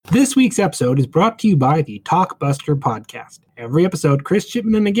This week's episode is brought to you by the Talkbuster podcast. Every episode, Chris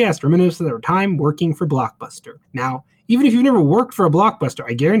Chipman and a guest reminisce of their time working for Blockbuster. Now, even if you've never worked for a Blockbuster,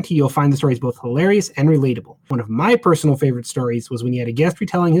 I guarantee you'll find the stories both hilarious and relatable. One of my personal favorite stories was when he had a guest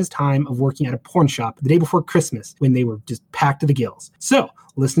retelling his time of working at a porn shop the day before Christmas when they were just packed to the gills. So,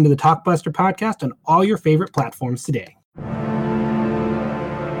 listen to the Talkbuster podcast on all your favorite platforms today.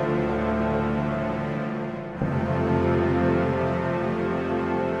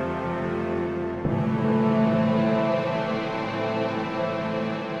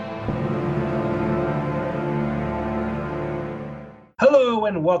 Hello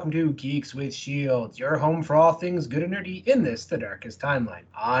and welcome to Geeks with Shields, your home for all things good and nerdy in this, the darkest timeline.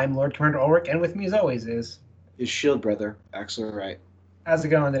 I'm Lord Commander Ulrich, and with me as always is... His shield brother, Axel Wright. How's it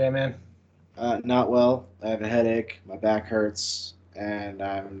going today, man? Not well. I have a headache, my back hurts, and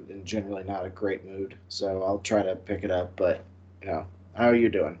I'm in generally not a great mood, so I'll try to pick it up, but, how are you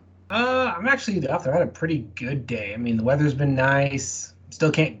doing? I'm actually off there. I had a pretty good day. I mean, the weather's been nice.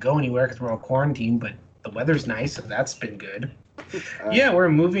 Still can't go anywhere because we're all quarantined, but the weather's nice, so that's been good. Yeah, we're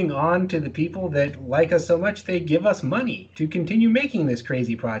moving on to the people that like us so much they give us money to continue making this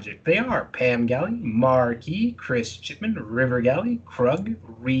crazy project. They are Pam Galley, Marquis, Chris Chipman, River Galley, Krug,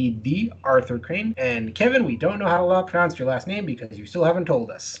 Reed D, Arthur Crane, and Kevin. We don't know how to pronounce your last name because you still haven't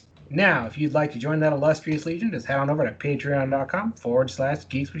told us. Now, if you'd like to join that illustrious legion, just head on over to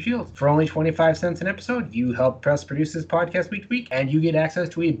patreon.com/Geeks with Shields. For only 25 cents an episode, you help us produce this podcast week to week, and you get access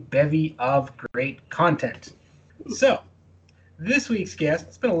to a bevy of great content. So, this week's guest,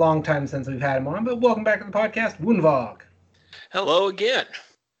 it's been a long time since we've had him on, but welcome back to the podcast, Woonvog. Hello again.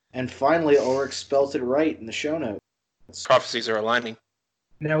 And finally, Ulrich spelt it right in the show notes. Prophecies are aligning.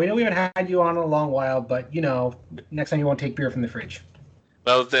 Now, we know we haven't had you on in a long while, but, next time you won't take beer from the fridge.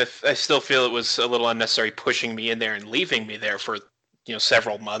 Well, I still feel it was a little unnecessary pushing me in there and leaving me there for,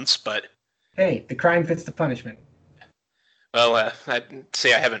 several months, but... Hey, the crime fits the punishment. Well, I'd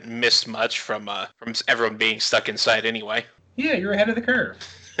say I haven't missed much from everyone being stuck inside anyway. Yeah, you're ahead of the curve.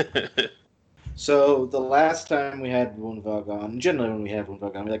 So the last time we had Woonvog on, generally when we have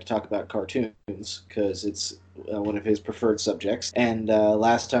Woonvog on, we like to talk about cartoons because it's one of his preferred subjects. And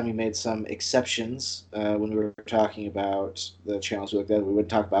last time we made some exceptions when we were talking about the channels we looked at. We would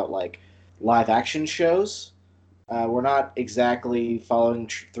talk about like live action shows. We're not exactly following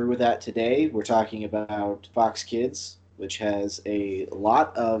through with that today. We're talking about Fox Kids, which has a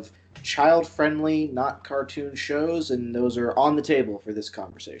lot of child-friendly, not cartoon shows, and those are on the table for this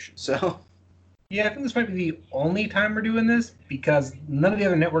conversation. So, yeah, I think this might be the only time we're doing this because none of the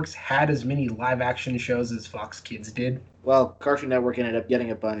other networks had as many live-action shows as Fox Kids did. Well, Cartoon Network ended up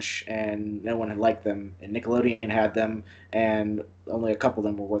getting a bunch, and no one had liked them, and Nickelodeon had them, and only a couple of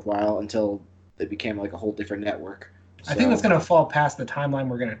them were worthwhile until they became like a whole different network. So, I think that's going to fall past the timeline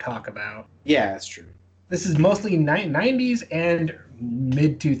we're going to talk about. Yeah, that's true. This is mostly 90s and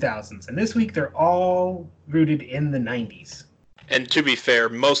mid-2000s, and this week they're all rooted in the 90s. And to be fair,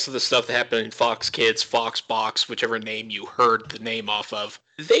 most of the stuff that happened in Fox Kids, Fox Box, whichever name you heard the name off of,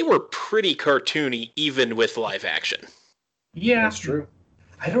 they were pretty cartoony even with live action. Yeah. That's true.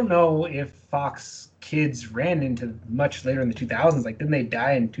 I don't know if Fox Kids ran into much later in the 2000s. Like, didn't they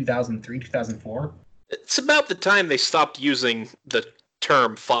die in 2003, 2004? It's about the time they stopped using the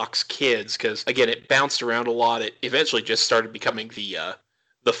term Fox Kids, because again it bounced around a lot. It eventually just started becoming the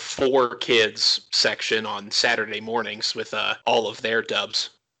 4Kids section on Saturday mornings with all of their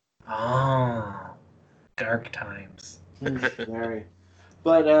dubs. Oh, dark times. Very.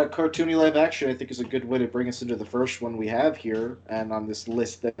 But cartoony live action, I think, is a good way to bring us into the first one we have here, and on this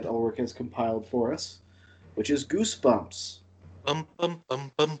list that Ulrich has compiled for us, which is Goosebumps. Bum bum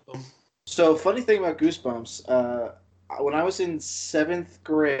bum bum bum. So, funny thing about Goosebumps, when I was in 7th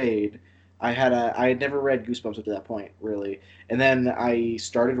grade, I had never read Goosebumps up to that point, really. And then I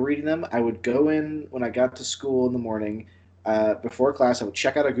started reading them. I would go in when I got to school in the morning. Before class, I would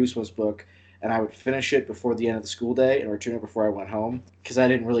check out a Goosebumps book, and I would finish it before the end of the school day and return it before I went home. Because I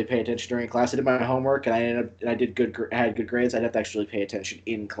didn't really pay attention during class. I did my homework, and I had good grades. I'd have to actually pay attention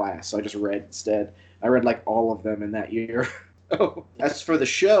in class, so I just read instead. I read like all of them in that year. As for the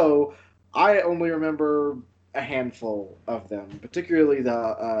show, I only remember a handful of them, particularly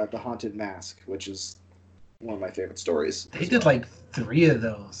the Haunted Mask, which is one of my favorite stories. They did like 3 of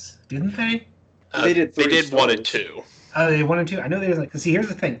those, didn't they? They did 3 They did stories. 1 and 2. Oh, they 1 and 2. I know there's like. See, here's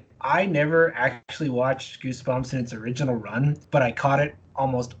the thing. I never actually watched Goosebumps in its original run, but I caught it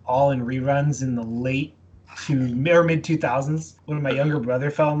almost all in reruns in the late to or mid 2000s when my younger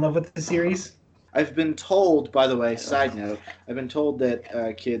brother fell in love with the series. I've been told, by the way, side note, I've been told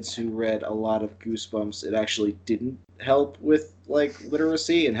that kids who read a lot of Goosebumps, it actually didn't help with like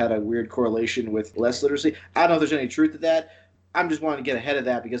literacy and had a weird correlation with less literacy. I don't know if there's any truth to that. I'm just wanting to get ahead of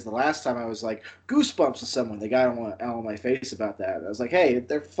that because the last time I was like Goosebumps to someone, they got on my face about that. I was like, hey,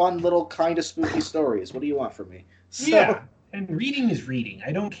 they're fun little kind of spooky stories. What do you want from me? So, Yeah. And reading is reading.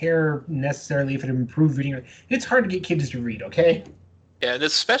 I don't care necessarily if it improves reading. It's hard to get kids to read, okay? Yeah, and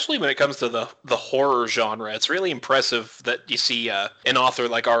especially when it comes to the horror genre, it's really impressive that you see an author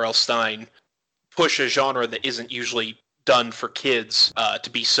like R.L. Stine push a genre that isn't usually done for kids to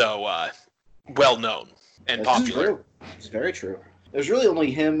be so well known and that's popular. true. It's very true. There's really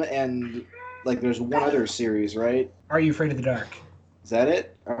only him and like there's one other series, right? Are You Afraid of the Dark? Is that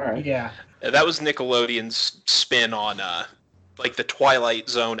it? All right. Yeah. That was Nickelodeon's spin on like the Twilight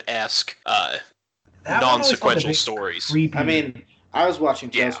Zone-esque That one always felt a non-sequential bit stories. creepy. I mean, I was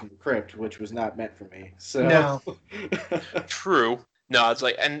watching Tales Yeah. from the Crypt, which was not meant for me. So No. True. No, it's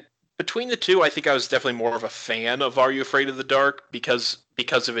like, and between the two, I think I was definitely more of a fan of Are You Afraid of the Dark because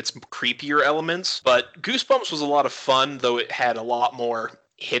of its creepier elements. But Goosebumps was a lot of fun, though it had a lot more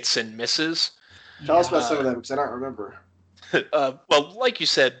hits and misses. Tell us about some of them because I don't remember. Well, like you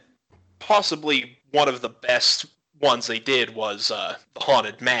said, possibly one of the best ones they did was The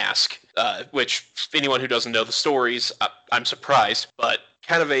Haunted Mask, which, anyone who doesn't know the stories, I'm surprised, but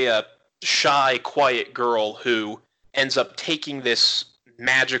kind of a shy, quiet girl who ends up taking this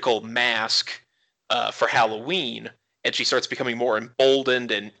magical mask for Halloween, and she starts becoming more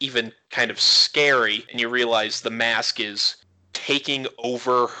emboldened and even kind of scary, and you realize the mask is taking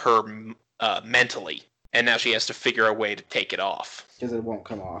over her mentally, and now she has to figure a way to take it off. Because it won't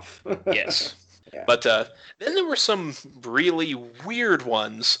come off. Yes. Yeah. But then there were some really weird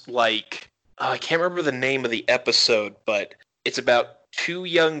ones, like, I can't remember the name of the episode, but it's about two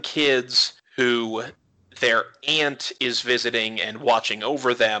young kids who their aunt is visiting and watching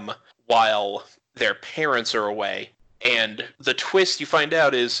over them while their parents are away. And the twist you find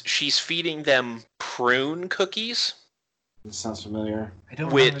out is she's feeding them prune cookies. This sounds familiar. I don't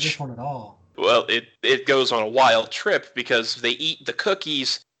remember which- this one at all. Well, it goes on a wild trip because they eat the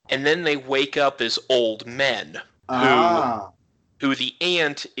cookies and then they wake up as old men who the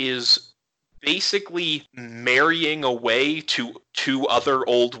aunt is basically marrying away to two other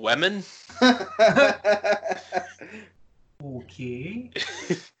old women. Okay.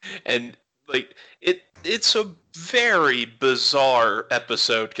 And like it's a very bizarre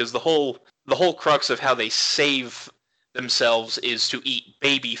episode because the whole crux of how they save themselves is to eat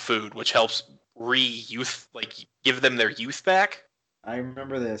baby food, which helps give them their youth back. I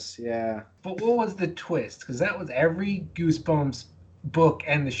remember this, yeah. But what was the twist? Because that was every Goosebumps book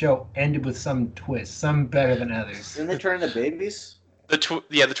and the show ended with some twist, some better than others. Didn't they turn into babies? The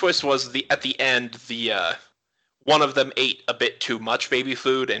twist was at the end one of them ate a bit too much baby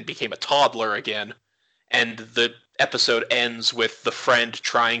food and became a toddler again, and the episode ends with the friend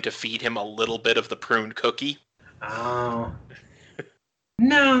trying to feed him a little bit of the prune cookie. Oh.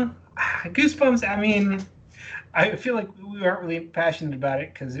 No. Goosebumps, I mean, I feel like we aren't really passionate about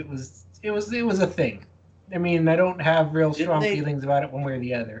it because it was a thing. I mean, I don't have real strong feelings about it one way or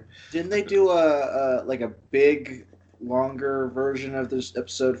the other. Didn't they do a big, longer version of this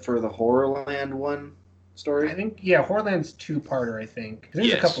episode for the Horrorland one story? I think, yeah, Horrorland's two-parter, I think. There's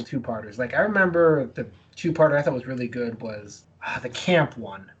Yes. a couple two-parters. Like, I remember the two-parter I thought was really good was the camp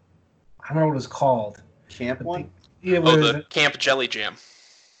one. I don't remember what it was called. Camp one? It was, the Camp Jelly Jam.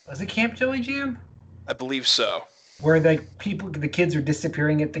 Was it Camp Jelly Jam? I believe so. Where the kids are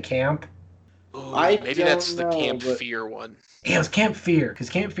disappearing at the camp. Ooh, I maybe that's the don't know, Camp but- Fear one. Yeah, it was Camp Fear, because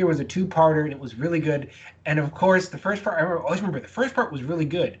Camp Fear was a two-parter, and it was really good. And of course, the first part, I always remember, the first part was really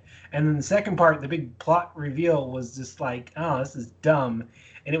good. And then the second part, the big plot reveal was just like, oh, this is dumb.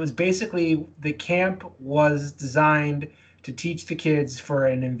 And it was basically, the camp was designed to teach the kids for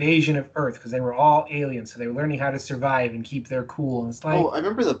an invasion of Earth, because they were all aliens, so they were learning how to survive and keep their cool. And it's like, I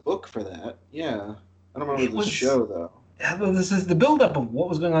remember the book for that. Yeah. I don't remember the show, though. well, this is the buildup of what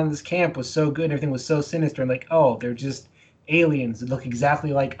was going on in this camp was so good. Everything was so sinister. And like, oh, they're just aliens that look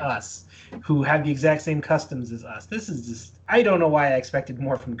exactly like us, who have the exact same customs as us. This is just, I don't know why I expected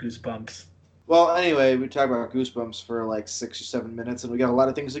more from Goosebumps. Well, anyway, we talked about Goosebumps for like 6 or 7 minutes, and we got a lot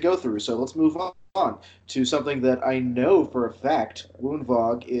of things to go through. So let's move on to something that I know for a fact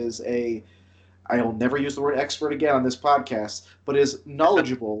Woonvog is I will never use the word expert again on this podcast, but is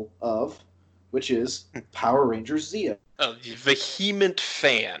knowledgeable of, which is Power Rangers Zeo. A vehement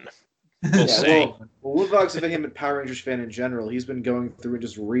fan, we'll Yeah, say. well, Woonvog's a vehement Power Rangers fan in general. He's been going through and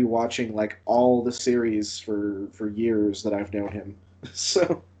just rewatching like all the series for years that I've known him.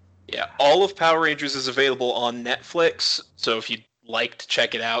 So Yeah, all of Power Rangers is available on Netflix, so if you'd like to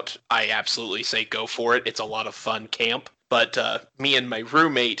check it out, I absolutely say go for it. It's a lot of fun camp. But me and my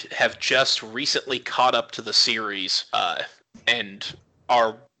roommate have just recently caught up to the series and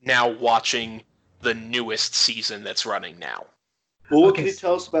are now watching the newest season that's running now. Well, what Okay, can you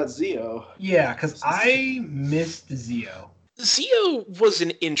tell us about Zeo? Yeah, because I missed Zeo. Zeo was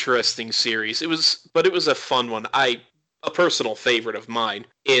an interesting series. It was a fun one. A personal favorite of mine.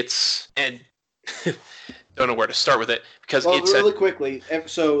 And don't know where to start with it because Well, it's really quickly,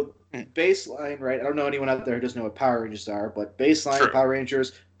 so Hmm. baseline, right? I don't know anyone out there who doesn't know what Power Rangers are, but baseline True. Power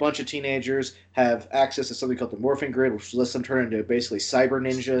Rangers, bunch of teenagers have access to something called the Morphing Grid, which lets them turn into basically cyber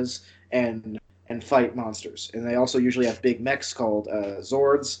ninjas and fight monsters. And they also usually have big mechs called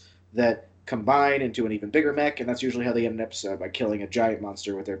Zords that combine into an even bigger mech, and that's usually how they end an episode, by killing a giant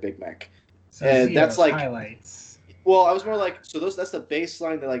monster with their big mech. So And that's Zeo's like, highlights. well, I was more like, so that's the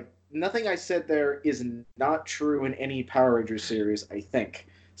baseline. That like nothing I said there is not true in any Power Rangers series, I think.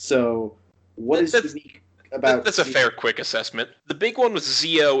 So what is That's- unique about? That's a fair, quick assessment. The big one with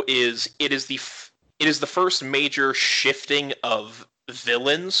Zeo is it is the first major shifting of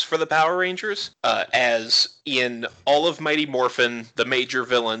villains for the Power Rangers. As in all of Mighty Morphin, the major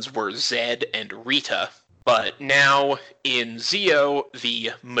villains were Zed and Rita. But now in Zeo,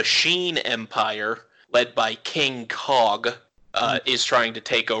 the Machine Empire, led by King Cog, is trying to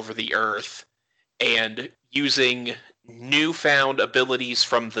take over the Earth, and using newfound abilities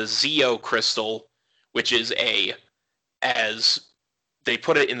from the Zeo Crystal, which is as they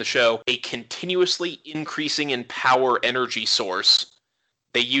put it in the show, a continuously increasing in power energy source.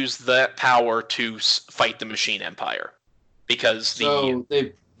 They use that power to fight the Machine Empire. Because So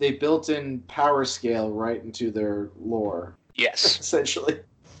they built in power scale right into their lore, Yes. essentially.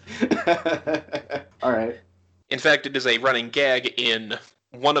 All right. In fact, it is a running gag in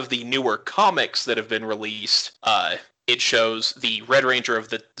one of the newer comics that have been released. It shows the Red Ranger of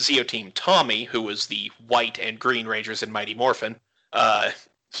the Zeo team, Tommy, who was the White and Green Rangers in Mighty Morphin.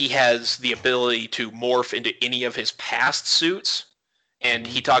 He has the ability to morph into any of his past suits, and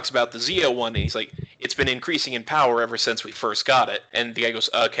he talks about the Zeo one, and he's like, it's been increasing in power ever since we first got it. And the guy goes,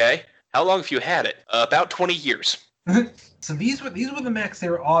 okay, how long have you had it? About 20 years. So these were the mechs. They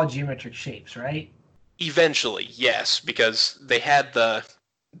were all geometric shapes, right? Eventually, yes, because they had the...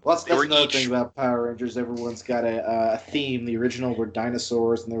 Well, They were that's another each- thing about Power Rangers. Everyone's got a theme. The original were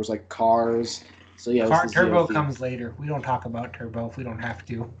dinosaurs, and there was like cars. So yeah, it was the Zeo Turbo theme. comes later. We don't talk about Turbo if we don't have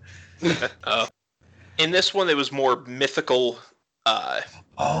to. In this one, it was more mythical...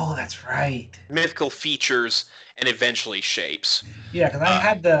 Oh, that's right. mythical features and eventually shapes. Yeah, because I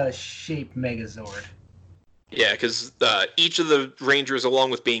had the shape Megazord. Yeah, because each of the Rangers,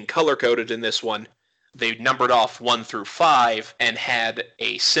 along with being color-coded in this one, they numbered off 1 through 5 and had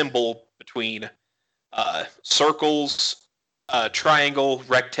a symbol between circles, triangle,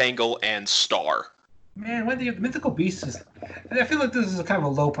 rectangle, and star. Man, when the Mythical Beast is... I feel like this is a kind of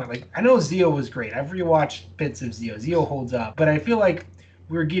a low point. Like, I know Zeo was great. I've rewatched bits of Zeo. Zeo holds up. But I feel like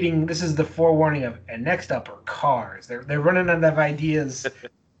we're getting... This is the forewarning of... And next up are cars. They're running out of ideas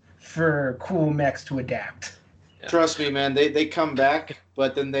for cool mechs to adapt. Yeah. Trust me, man. They come back,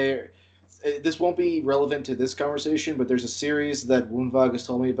 but then this won't be relevant to this conversation, but there's a series that Woonvog has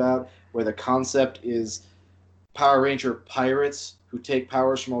told me about where the concept is Power Ranger pirates who take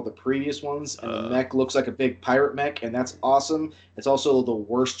powers from all the previous ones, and the mech looks like a big pirate mech, and that's awesome. It's also the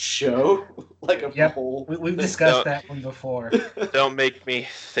worst show. Like a Yep. whole... We've discussed that one before. Don't make me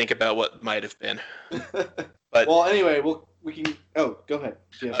think about what might have been. But Well, anyway, we can... Oh, go ahead.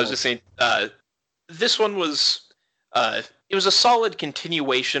 I was just saying, this one was... it was a solid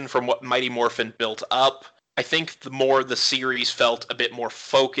continuation from what Mighty Morphin built up. I think the more the series felt a bit more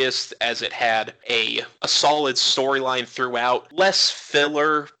focused, as it had a solid storyline throughout, less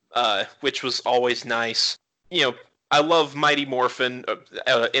filler, which was always nice. You know, I love Mighty Morphin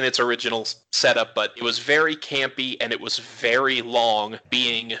in its original setup, but it was very campy and it was very long,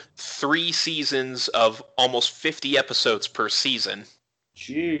 being 3 seasons of almost 50 episodes per season.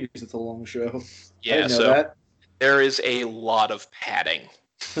 Jeez, it's a long show. Yeah, I didn't know so that. there is a lot of padding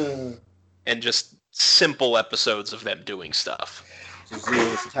and just simple episodes of them doing stuff. So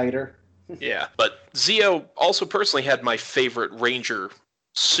Zeo is tighter. Yeah, but Zeo also personally had my favorite Ranger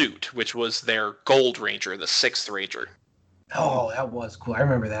suit, which was their Gold Ranger, the 6th Ranger. Oh, that was cool. I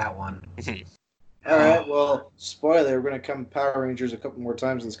remember that one. All right, well, spoiler, we're going to come Power Rangers a couple more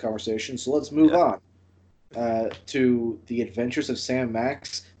times in this conversation, so let's move on. to The Adventures of Sam and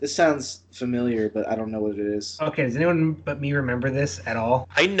Max. This sounds familiar, but I don't know what it is. Okay, does anyone but me remember this at all?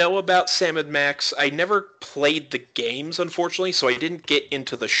 I know about Sam and Max. I never played the games, unfortunately, so I didn't get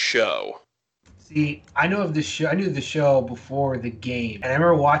into the show. See, I know of the show. I knew the show before the game, and I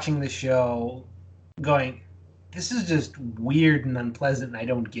remember watching the show, going, "This is just weird and unpleasant, and I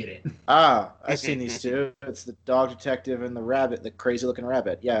don't get it." Ah, I've seen these two. It's the dog detective and the rabbit, the crazy-looking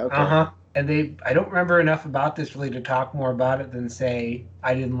rabbit. Yeah, okay. And I don't remember enough about this really to talk more about it than say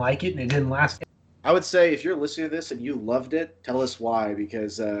I didn't like it and it didn't last. I would say if you're listening to this and you loved it, tell us why,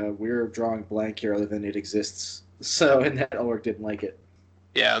 because we're drawing blank here other than it exists. So, and that Ulrich didn't like it.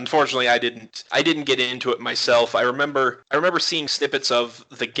 Yeah, unfortunately, I didn't get into it myself. I remember seeing snippets of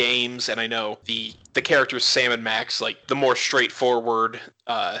the games, and I know the characters Sam and Max, like the more straightforward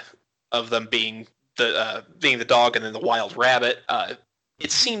of them being the dog and then the wild rabbit.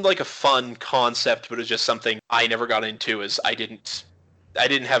 It seemed like a fun concept, but it was just something I never got into, as I didn't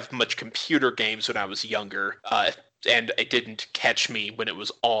have much computer games when I was younger, and it didn't catch me when it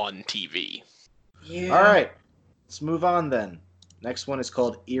was on TV. Yeah. All right, let's move on then. Next one is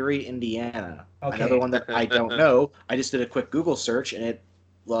called Erie, Indiana. Okay. Another one that I don't know. I just did a quick Google search, and it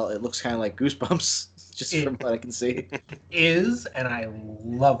looks kind of like Goosebumps, just from what I can see. And I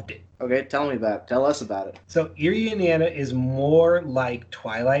loved it. Okay, tell us about it. So Erie, Indiana is more like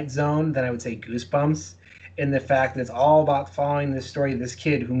Twilight Zone than I would say Goosebumps, in the fact that it's all about following the story of this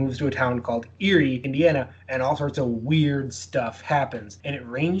kid who moves to a town called Erie, Indiana, and all sorts of weird stuff happens. And it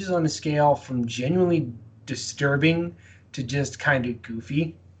ranges on a scale from genuinely disturbing to just kind of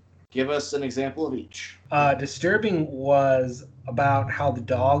goofy. Give us an example of each. Disturbing was about how the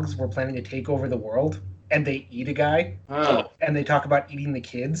dogs were planning to take over the world, and they eat a guy. Oh. And they talk about eating the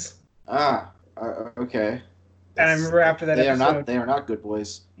kids. Okay. And I remember after that episode... They are not good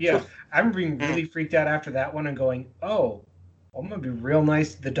boys. Yeah, I remember being really freaked out after that one and going, oh, I'm going to be real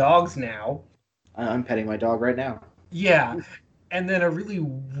nice to the dogs now. I'm petting my dog right now. Yeah, and then a really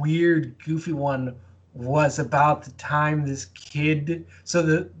weird, goofy one was about the time this kid... So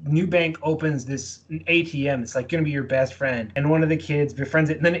the new bank opens this ATM. It's like going to be your best friend. And one of the kids befriends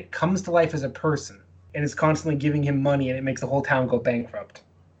it, and then it comes to life as a person. And is constantly giving him money, and it makes the whole town go bankrupt.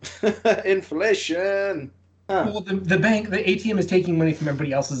 Inflation! Huh. Well, the ATM is taking money from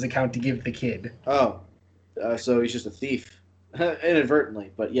everybody else's account to give the kid. Oh, so he's just a thief.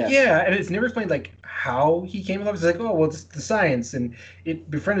 Inadvertently, but yeah. Yeah, and it's never explained, like, how he came along. It's like, oh, well, it's the science, and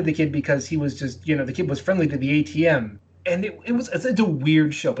it befriended the kid because he was just, the kid was friendly to the ATM. And it's a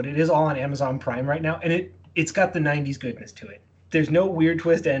weird show, but it is all on Amazon Prime right now, and it's got the 90s goodness to it. There's no weird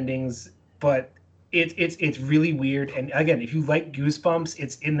twist endings, but it's really weird. And again, if you like Goosebumps,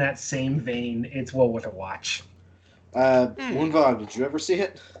 it's in that same vein. It's well worth a watch. Woonvog, did you ever see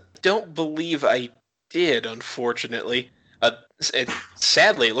it? Don't believe I did, unfortunately.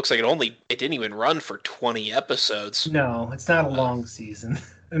 Sadly, it looks like it didn't even run for 20 episodes. No, it's not a long season,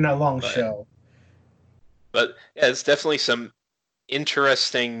 not a long show. But yeah, it's definitely some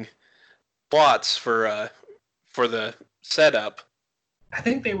interesting plots for the setup. I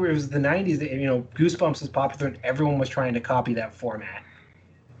think it was the 90s that, Goosebumps was popular and everyone was trying to copy that format.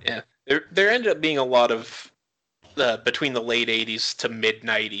 Yeah, there ended up being a lot of between the late 80s to mid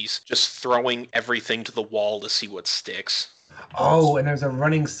 90s, just throwing everything to the wall to see what sticks. Oh, and there's a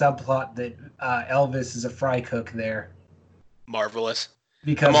running subplot that Elvis is a fry cook there. Marvelous.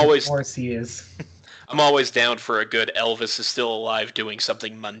 Because of course he is. I'm always down for a good Elvis is still alive doing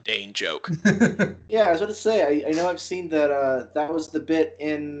something mundane joke. Yeah, I was going to say, I know I've seen that that was the bit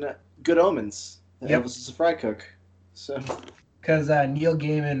in Good Omens. Yep. Elvis is a fry cook. So. Because Neil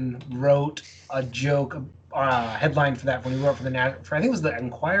Gaiman wrote a joke headline for that when he wrote for I think it was the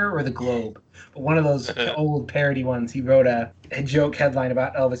Enquirer or the Globe, but one of those old parody ones. He wrote a joke headline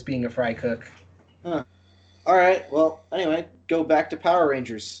about Elvis being a fry cook. Huh. All right. Well, anyway, go back to Power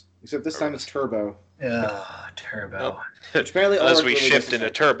Rangers. Except this time it's Turbo. Turbo. Apparently, as we shift into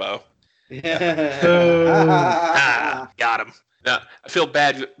Turbo. Yeah. Got him. Now, I feel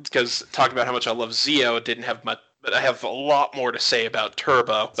bad because talking about how much I love Zeo, it didn't have much. But I have a lot more to say about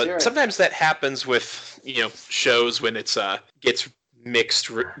Turbo. But sometimes that happens with shows when it's gets mixed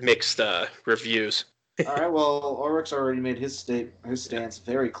reviews. All right. Well, Ulrich's already made his stance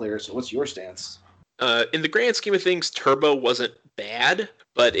very clear. So what's your stance? In the grand scheme of things, Turbo wasn't bad,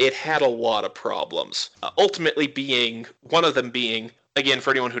 but it had a lot of problems. Ultimately, one of them being. Again,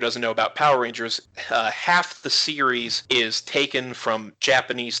 for anyone who doesn't know about Power Rangers, half the series is taken from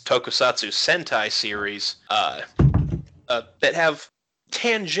Japanese tokusatsu Sentai series that have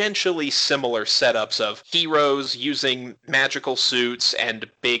tangentially similar setups of heroes using magical suits and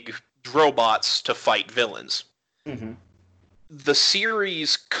big robots to fight villains. Mm-hmm. The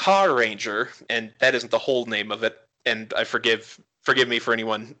series Car Ranger, and that isn't the whole name of it, and I forgive me for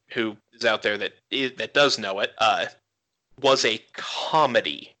anyone who is out there that does know it, was a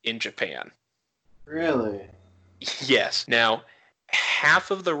comedy in Japan. Really? Yes. Now,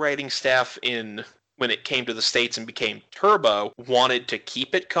 half of the writing staff when it came to the States and became Turbo wanted to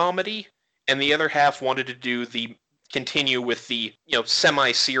keep it comedy, and the other half wanted to continue with the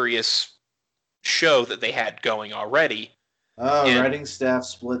semi-serious show that they had going already. Oh, writing staff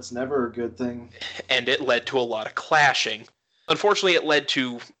splits, never a good thing. And it led to a lot of clashing. Unfortunately, it led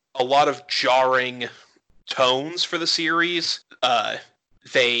to a lot of jarring tones for the series.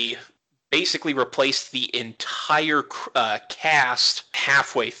 They basically replaced the entire cast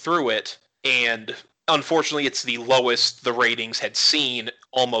halfway through it, and unfortunately, it's the lowest the ratings had seen,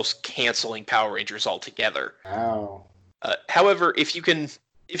 almost canceling Power Rangers altogether. Wow. However, if you can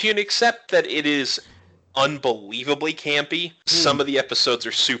accept that it is unbelievably campy, some of the episodes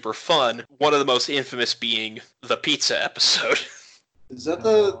are super fun. One of the most infamous being the pizza episode. Is that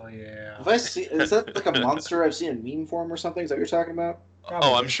is that like a monster I've seen in meme form or something? Is that what you're talking about? Probably.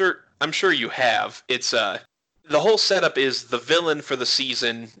 Oh, I'm sure you have. It's the whole setup is the villain for the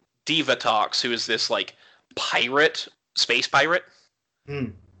season, Divatox, who is this like space pirate,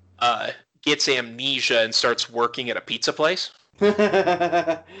 gets amnesia and starts working at a pizza place. All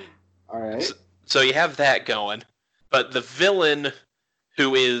right. So you have that going, but the villain,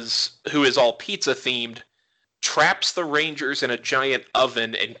 who is all pizza themed, traps the Rangers in a giant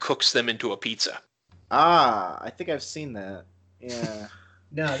oven and cooks them into a pizza. Ah, I think I've seen that. Yeah.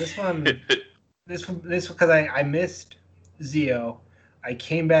 No, this because I missed Zeo. I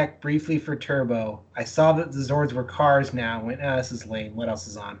came back briefly for Turbo. I saw that the Zords were cars now. I went, this is lame. What else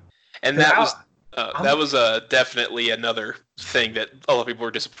is on? And that was definitely another thing that a lot of people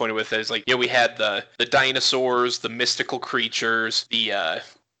were disappointed with. Is like, we had the dinosaurs, the mystical creatures, the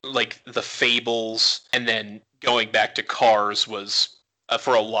fables, and then going back to cars was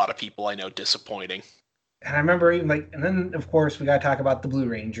for a lot of people, I know, disappointing. And I remember even and then of course we got to talk about the Blue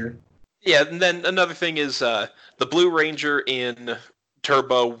Ranger. Yeah, and then another thing is the Blue Ranger in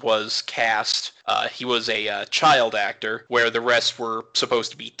Turbo was cast. He was a child actor, where the rest were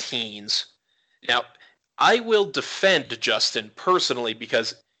supposed to be teens. Now, I will defend Justin personally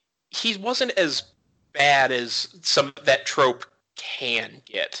because he wasn't as bad as that trope can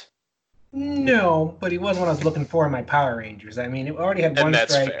get. No, but he wasn't what I was looking for in my Power Rangers. I mean, it already had one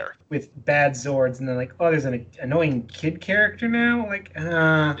strike with bad Zords, and then there's an annoying kid character now.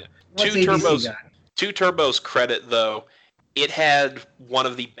 What's ABC got? To Turbo's credit, though, it had one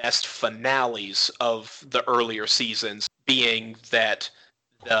of the best finales of the earlier seasons, being that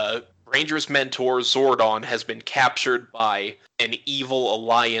the Rangers' mentor, Zordon, has been captured by an evil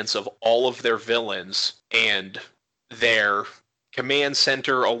alliance of all of their villains, and their command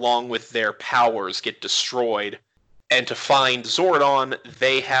center, along with their powers, get destroyed. And to find Zordon,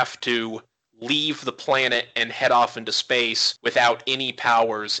 they have to leave the planet and head off into space without any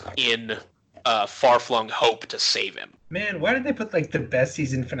powers in far-flung hope to save him. Man, why did they put the best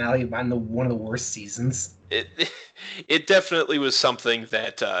season finale on one of the worst seasons? It definitely was something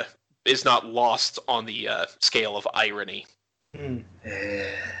that is not lost on the scale of irony.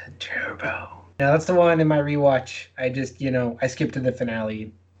 Turbo. Now that's the one in my rewatch. I just, I skipped to the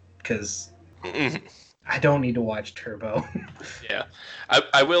finale because I don't need to watch Turbo. Yeah.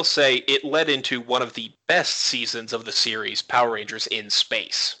 I will say it led into one of the best seasons of the series, Power Rangers in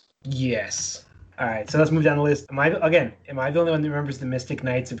Space. Yes. All right, so let's move down the list. Am I the only one that remembers the Mystic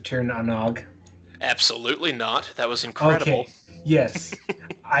Knights of Turn Anog? Absolutely not. That was incredible. Okay. Yes.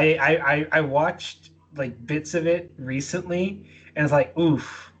 I watched bits of it recently, and it's like,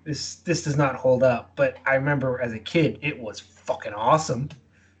 oof, this does not hold up. But I remember as a kid, it was fucking awesome.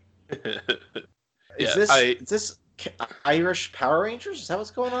 Is this Irish Power Rangers? Is that what's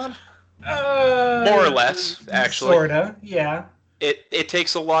going on? More or less, actually. Sorta, yeah. It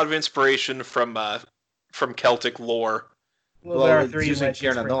takes a lot of inspiration from Celtic lore. Well, it's using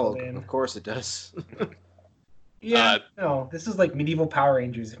Kieran, of course it does. Yeah, no, this is medieval Power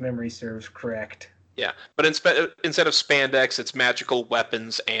Rangers, if memory serves correct. Yeah, but instead of spandex, it's magical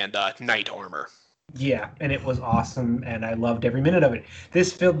weapons and knight armor. Yeah, and it was awesome, and I loved every minute of it.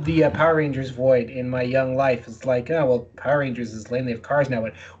 This filled the Power Rangers void in my young life. It's Power Rangers is lame, they have cars now,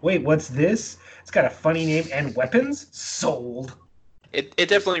 but wait, what's this? It's got a funny name and weapons? Sold. It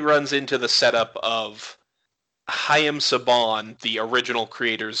definitely runs into the setup of Hayam Saban, the original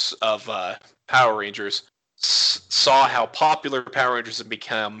creators of Power Rangers, saw how popular Power Rangers had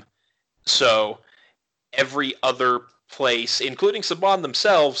become, so every other place, including Saban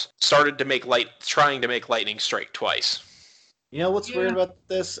themselves, started to trying to make lightning strike twice. You know what's weird about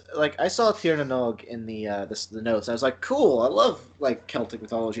this? Like, I saw Tir na Nog in the notes. I was like, cool. I love like Celtic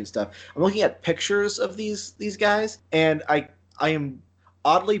mythology and stuff. I'm looking at pictures of these guys, and I am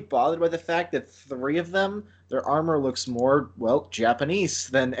oddly bothered by the fact that 3 of them, their armor looks more Japanese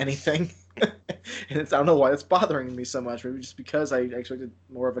than anything. And I don't know why it's bothering me so much. Maybe just because I expected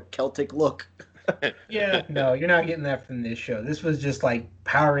more of a Celtic look. Yeah, no, you're not getting that from this show. This was just like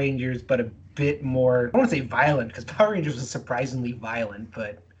Power Rangers, but a bit more, I don't want to say violent, because Power Rangers was surprisingly violent,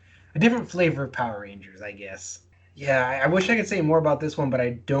 but a different flavor of Power Rangers, I guess. Yeah, I wish I could say more about this one, but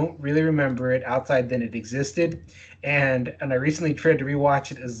I don't really remember it outside than it existed. And I recently tried to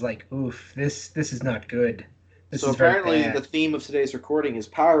rewatch it as like, oof, this is not good. This So is very apparently bad. the theme of today's recording is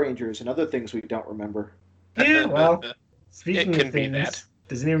Power Rangers and other things we don't remember. Yeah, well, speaking It can of be things, that.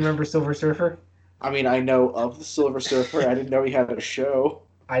 does anyone remember Silver Surfer? I mean, I know of the Silver Surfer. I didn't know he had a show.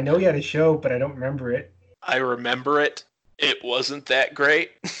 I know he had a show, but I don't remember it. I remember it. It wasn't that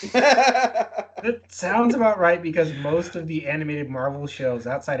great. That sounds about right because most of the animated Marvel shows,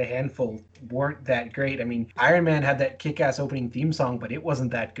 outside a handful, weren't that great. I mean, Iron Man had that kick-ass opening theme song, but it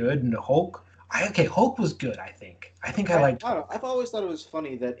wasn't that good. And Hulk, Hulk was good. I think I liked. I don't know. I've always thought it was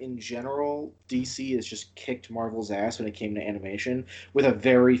funny that in general, DC has just kicked Marvel's ass when it came to animation, with a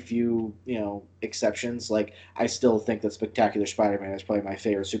very few, exceptions. Like, I still think that Spectacular Spider-Man is probably my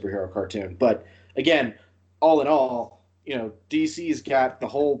favorite superhero cartoon. But again, all in all, DC's got the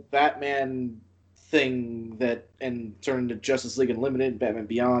whole Batman thing and turned into Justice League Unlimited, Batman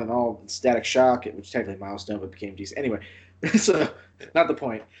Beyond, and all Static Shock, which technically Milestone, but became DC. Anyway, so not the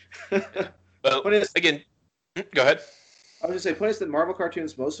point. Well, again, go ahead. I was just say, point is that Marvel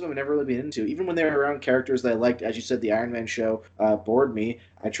cartoons, most of them, I've never really been into. Even when they were around characters that I liked, as you said, the Iron Man show bored me.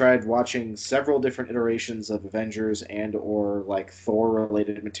 I tried watching several different iterations of Avengers or like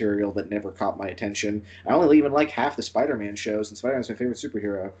Thor-related material that never caught my attention. I only even like half the Spider-Man shows, and Spider-Man's my favorite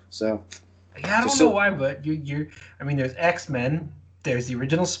superhero. So, Yeah, I don't know why, but I mean, there's X-Men, there's the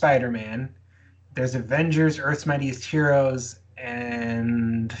original Spider-Man, there's Avengers, Earth's Mightiest Heroes,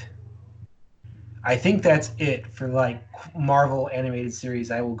 and I think that's it for like Marvel animated series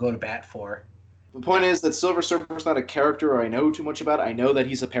I will go to bat for. the point is that Silver Surfer's not a character I know too much about. I know that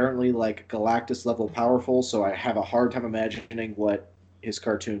he's apparently like Galactus level powerful, so I have a hard time imagining what his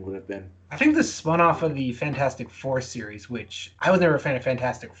cartoon would have been. I think this spun off of the Fantastic Four series, which I was never a fan of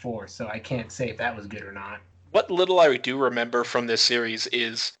Fantastic Four, so I can't say if that was good or not. What little I do remember from this series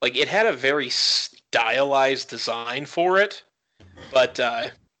is like it had a very stylized design for it, but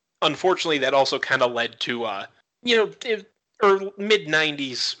unfortunately that also kind of led to mid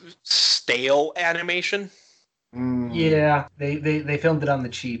 90s stale animation. Yeah, they filmed it on the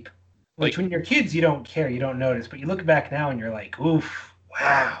cheap. Which when you're kids you don't care, you don't notice, but you look back now and you're like, oof,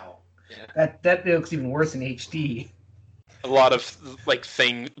 wow. Yeah. That looks even worse in HD. A lot of like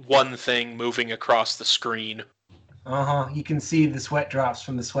one thing moving across the screen. You can see the sweat drops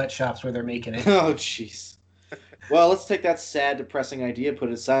from the sweatshops where they're making it. Oh, jeez. Well, let's take that sad, depressing idea, put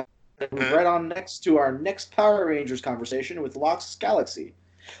it aside, and move right on next to our next Power Rangers conversation with Lost Galaxy.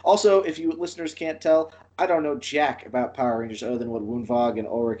 Also, if you listeners can't tell, I don't know jack about Power Rangers other than what Woonvog and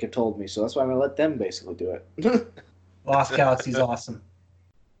Ulrich have told me, so that's why I'm going to let them basically do it. Lost Galaxy's awesome.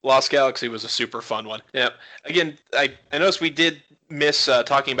 Lost Galaxy was a super fun one. Yeah. Again, I noticed we did miss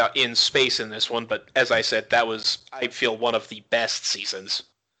talking about In Space in this one, but as I said, that was, I feel, one of the best seasons.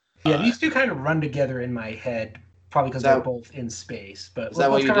 Yeah, these two kind of run together in my head, probably because they're both in space. But is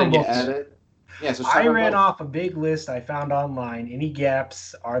that why you didn't get added? Yeah, so I ran off a big list I found online. Any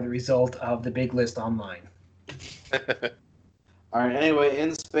gaps are the result of the big list online. All right, anyway,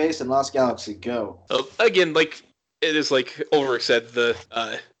 In Space and Lost Galaxy, go. Again, like, it is like Ulrich said,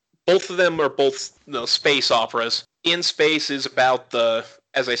 both of them are both space operas. In Space is about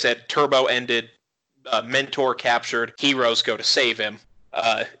as I said, Turbo ended, Mentor captured, heroes go to save him.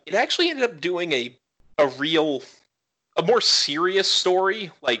 It actually ended up doing a more serious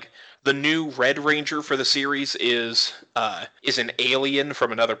story. Like, the new Red Ranger for the series is an alien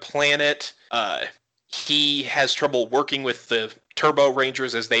from another planet. He has trouble working with the Turbo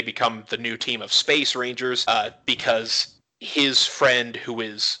Rangers as they become the new team of Space Rangers because his friend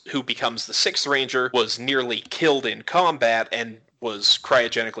who becomes the Sixth Ranger was nearly killed in combat and was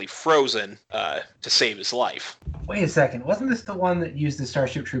cryogenically frozen to save his life. Wait a second. Wasn't this the one that used the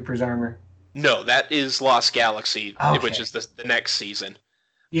Starship Troopers armor? No, that is Lost Galaxy, which is the next season.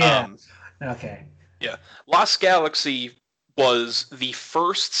 Yeah. Okay. Yeah. Lost Galaxy was the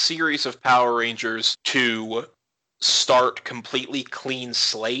first series of Power Rangers to start completely clean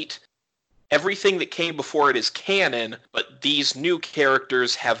slate everything that came before it is canon, but these new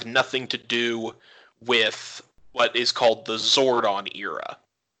characters have nothing to do with what is called the Zordon era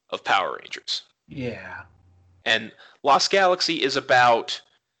of Power Rangers. Yeah. And Lost Galaxy is about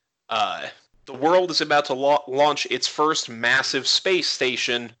the world is about to launch its first massive space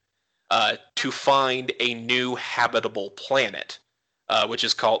station to find a new habitable planet, which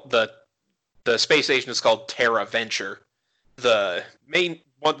is called the space station is called Terra Venture. One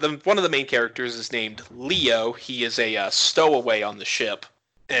of the main characters is named Leo. He is a stowaway on the ship,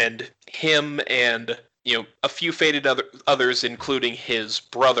 and him and a few fated others, including his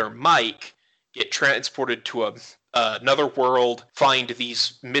brother Mike, get transported to another world, find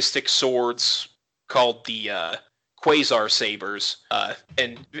these mystic swords called the Quasar Sabers,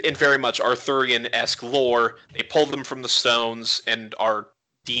 and in very much Arthurian-esque lore, they pull them from the stones and are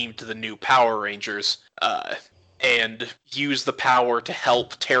deemed the new Power Rangers, and use the power to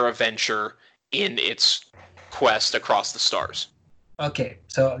help Terra Venture in its quest across the stars. Okay,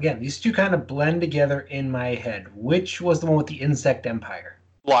 so again, these two kind of blend together in my head. Which was the one with the Insect Empire?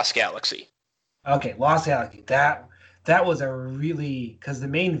 Lost Galaxy. Okay, Lost Galaxy. That was a really, because the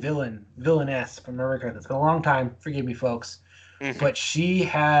main villainess, if I remember correctly, it's been a long time. Forgive me, folks. Mm-hmm. But she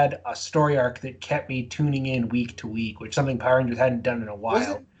had a story arc that kept me tuning in week to week, which something Power Rangers hadn't done in a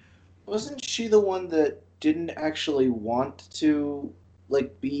while. Wasn't she the one that didn't actually want to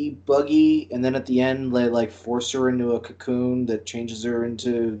be Buggy, and then at the end they force her into a cocoon that changes her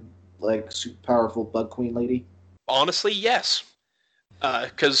into super powerful Bug Queen lady? Honestly, yes.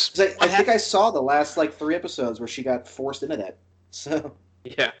 Because I think I saw the last 3 episodes where she got forced into that. So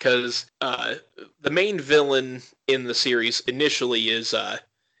yeah, because the main villain in the series initially is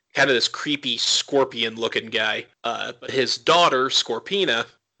kind of this creepy scorpion-looking guy. But his daughter, Scorpina,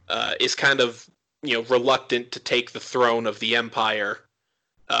 is kind of reluctant to take the throne of the Empire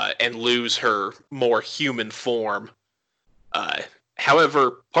and lose her more human form.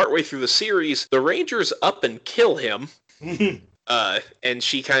 However, partway through the series, the Rangers up and kill him, and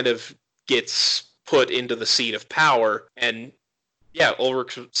she kind of gets put into the seat of power. And yeah,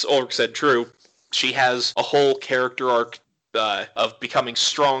 Ulrich said true. She has a whole character arc of becoming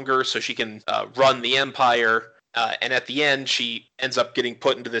stronger so she can run the Empire. And at the end, she ends up getting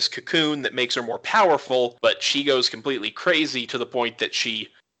put into this cocoon that makes her more powerful, but she goes completely crazy to the point that she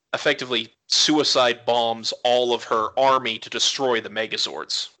effectively suicide bombs all of her army to destroy the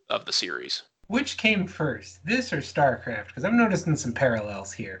Megazords of the series. Which came first, this or StarCraft? Because I'm noticing some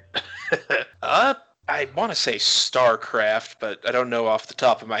parallels here. I want to say StarCraft, but I don't know off the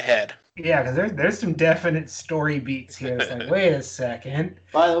top of my head. Yeah, because there's some definite story beats here. It's wait a second.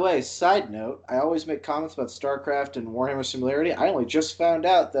 By the way, side note, I always make comments about StarCraft and Warhammer similarity. I only just found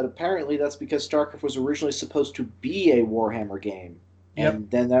out that apparently that's because StarCraft was originally supposed to be a Warhammer game. Yep.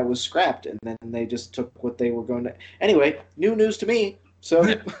 And then that was scrapped, and then they just took what they were going to... Anyway, new news to me. So,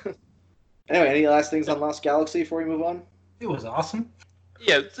 anyway, any last things on Lost Galaxy before we move on? It was awesome.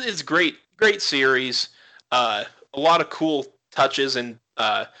 Yeah, it's great series. A lot of cool touches and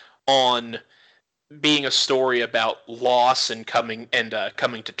on being a story about loss and coming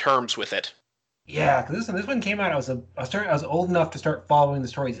to terms with it. Yeah, because this one came out. I was old enough to start following the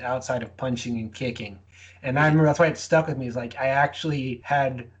stories outside of punching and kicking, and I remember that's why it stuck with me. Is I actually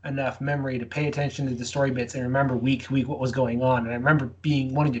had enough memory to pay attention to the story bits and remember week to week what was going on, and I remember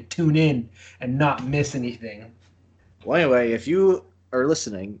wanting to tune in and not miss anything. Well, anyway, if you are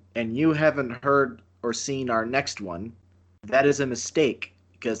listening and you haven't heard or seen our next one, that is a mistake,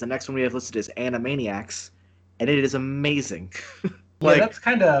 because the next one we have listed is Animaniacs, and it is amazing. Yeah, that's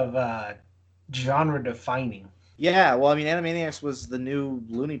kind of genre defining. Yeah, well, I mean, Animaniacs was the new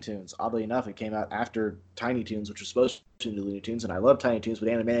Looney Tunes. Oddly enough, it came out after Tiny Toons, which was supposed to be the Looney Tunes, and I love Tiny Toons, but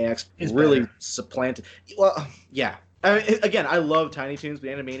Animaniacs really supplanted... Well, yeah. I mean, again, I love Tiny Toons, but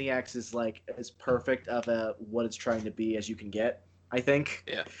Animaniacs is as perfect of what it's trying to be as you can get, I think.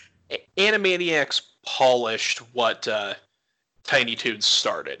 Yeah. Animaniacs polished what Tiny Toons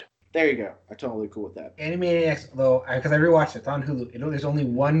started. There you go. I'm totally cool with that. Animaniacs, though, because I rewatched it, it's on Hulu. There's only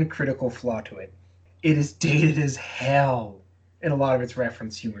one critical flaw to it. It is dated as hell in a lot of its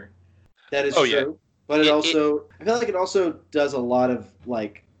reference humor. That is true. Yeah. But I feel like it also does a lot of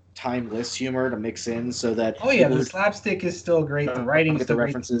timeless humor to mix in so that... Oh yeah, the slapstick is still great. The writing is still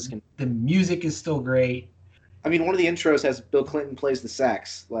great. The music is still great. I mean, one of the intros has Bill Clinton plays the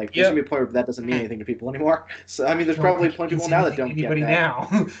sax. There's going to be a point where that doesn't mean anything to people anymore. So, I mean, there's probably plenty of people now that don't get that. Now.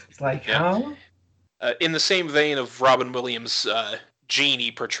 It's huh? In the same vein of Robin Williams'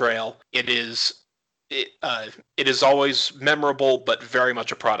 Genie portrayal, it is always memorable, but very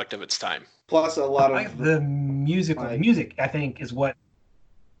much a product of its time. Plus, a lot of the music. The music, I think, is what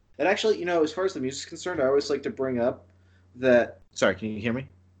And actually, as far as the music's concerned, I always like to bring up that. Sorry, can you hear me?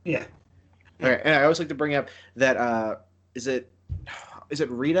 Yeah. Okay, and I always like to bring up that. Is it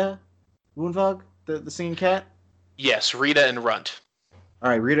Rita Woonvog, the singing cat? Yes, Rita and Runt. All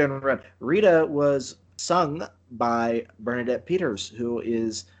right, Rita and Ren. Rita was sung by Bernadette Peters, who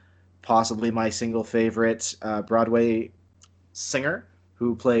is possibly my single favorite Broadway singer,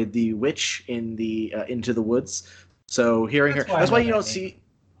 who played the witch in the Into the Woods. So hearing That's her, why I that's why know you that don't name. see.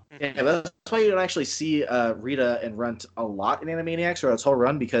 Yeah, that's why you don't actually see Rita and Runt a lot in Animaniacs or its whole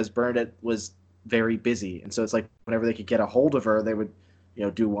run because Bernadette was very busy, and so it's like whenever they could get a hold of her, they would,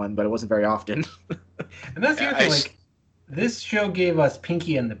 do one, but it wasn't very often. And that's the Yeah, other thing. Like, this show gave us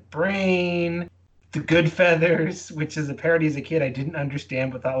Pinky and the Brain, The Good Feathers, which is a parody as a kid I didn't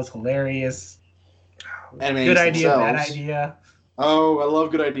understand but thought was hilarious. Good Animaniacs idea, bad themselves. idea. Oh, I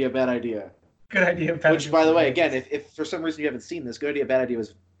love Good Idea, Bad Idea. Good idea, bad Which, idea. by the way, again, if for some reason you haven't seen this, Good Idea, Bad Idea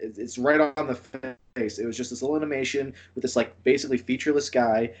it's right on the face. It was just this little animation with this like basically featureless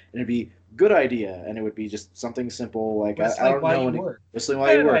guy, and it'd be Good Idea, and it would be just something simple like I Whistling don't while know you any work. whistling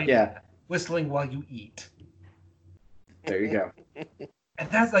while you Good work. idea. Yeah, Whistling while you eat. there you go. And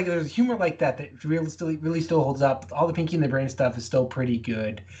that's like there's humor like that that really still holds up. All the Pinky and the Brain stuff is still pretty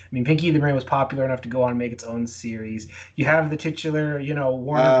good. I mean, Pinky and the Brain was popular enough to go on and make its own series. You have the titular,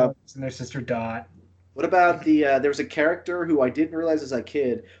 Warner Brothers and their sister Dot. What about the there was a character who I didn't realize as a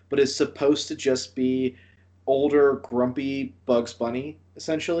kid, but is supposed to just be older, grumpy Bugs Bunny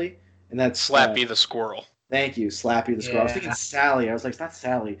essentially, and that's Slappy the squirrel. Thank you, Slappy the Squirrel. I was thinking Yeah. Sally. I was like, it's not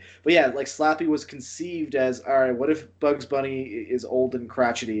Sally. But yeah, like Slappy was conceived as, all right, what if Bugs Bunny is old and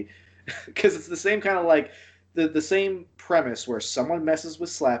crotchety? Because it's the same kind of like the same premise where someone messes with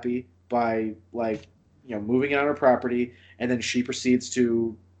Slappy by like moving it on her property, and then she proceeds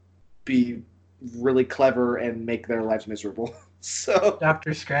to be really clever and make their lives miserable. So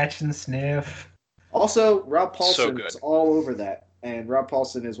Dr. Scratch and Sniff. also Rob So Paulson good. is all over that. And Rob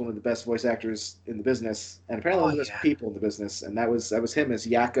Paulson is one of the best voice actors in the business, and apparently one of the best people in the business. And that was him as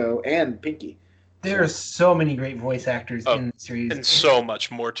Yakko and Pinky. There are so many great voice actors Oh, in the series. And so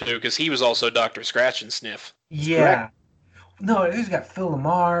much more too, because he was also Dr. Scratch and Sniff. Yeah. No, there's got Phil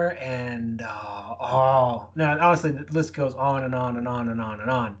Lamar and no, honestly, the list goes on and on and on and on and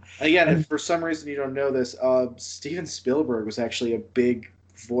on. And again, if for some reason you don't know this, Steven Spielberg was actually a big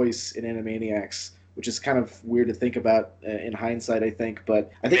voice in Animaniacs, which is kind of weird to think about in hindsight, I think.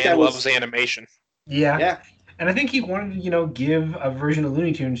 But I think Man that was loves animation. Yeah. And I think he wanted to, give a version of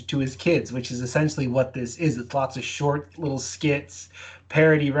Looney Tunes to his kids, which is essentially what this is. It's lots of short little skits,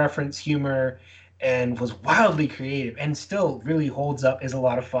 parody, reference, humor, and was wildly creative and still really holds up, is a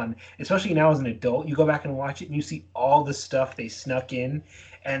lot of fun. Especially now as an adult, you go back and watch it and you see all the stuff they snuck in.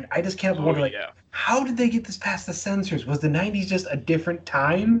 And I just can't wonder, how did they get this past the censors? Was the 90s just a different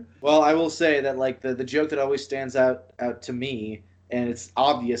time? Well, I will say that like the joke that always stands out to me, and it's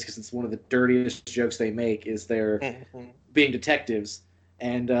obvious because it's one of the dirtiest jokes they make, is they're being detectives,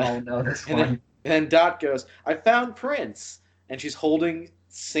 and this one. And then Dot goes, "I found Prince," and she's holding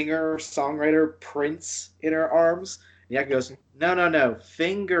singer-songwriter Prince in her arms. And Yakko goes, "No,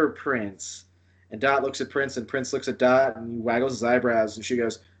 fingerprints." And Dot looks at Prince, and Prince looks at Dot, and he waggles his eyebrows, and she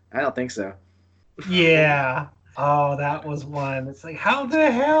goes, "I don't think so." Yeah. Oh, that was one. It's like, how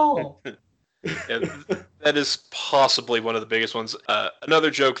the hell? That is possibly one of the biggest ones.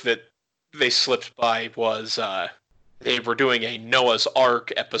 Another joke that they slipped by was they were doing a Noah's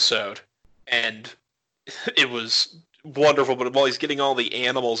Ark episode, and it was wonderful. But while he's getting all the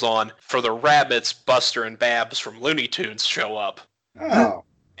animals on, for the rabbits, Buster and Babs from Looney Tunes show up. Oh.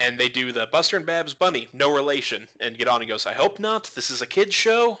 And they do the Buster and Babs bunny, no relation, and get on and goes, "I hope not. This is a kid's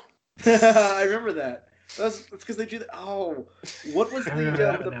show." I remember that. That's because they do that. Oh, what was the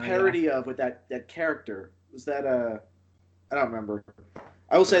parody of with that character? Was that I don't remember.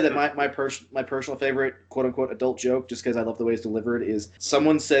 I will say that my personal favorite quote unquote adult joke, just because I love the way it's delivered, is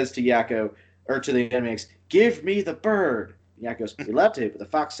someone says to Yakko or to the Animaniacs, "Give me the bird." And Yakko goes, "We love to, but the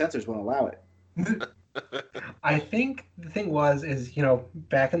Fox censors won't allow it." I think the thing is,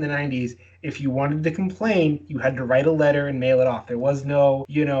 back in the 90s, if you wanted to complain, you had to write a letter and mail it off. There was no,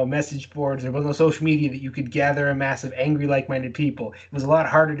 message boards. There was no social media that you could gather a mass of angry, like-minded people. It was a lot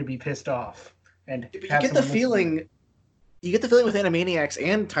harder to be pissed off. And you get the feeling with Animaniacs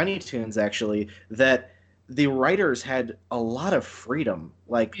and Tiny Toons, actually, that the writers had a lot of freedom.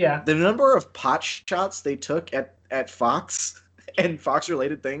 Like, the number of pot shots they took at Fox and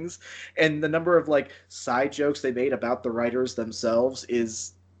Fox-related things, and the number of like side jokes they made about the writers themselves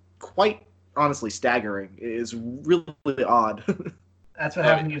is quite honestly staggering. It is really odd. That's what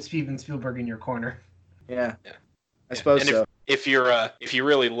happened to Steven Spielberg in your corner. Yeah. I suppose so. if you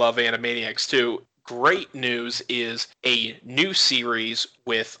really love Animaniacs too, great news is a new series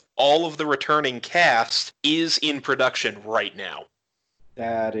with all of the returning cast is in production right now.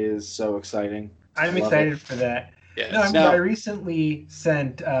 That is so exciting. I'm Love excited it. for that. Yes. No, I mean, Now- I recently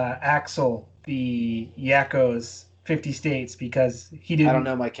sent Axel the Yakko's 50 states because he didn't. I don't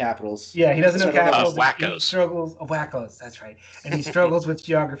know my capitals. Yeah, he doesn't know So I don't know. capitals. and he Wackos. struggles. Oh, Wackos, that's right. And he struggles with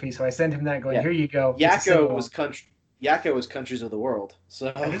geography, so I sent him that going, Yeah. here you go. It's a Yakko sing-along. was Yakko was countries of the world.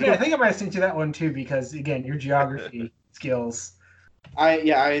 So I think I might have sent you that one too because, again, your geography skills. I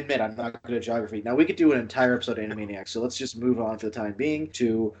admit I'm not good at geography. Now we could do an entire episode of Animaniacs, so let's just move on for the time being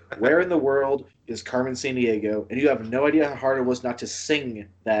to where in the world is Carmen Sandiego, and you have no idea how hard it was not to sing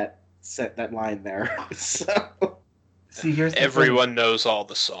that line there. So See, here's the Everyone knows all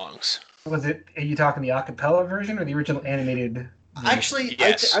the songs. thing. Are you talking the acapella version or the original animated version? actually,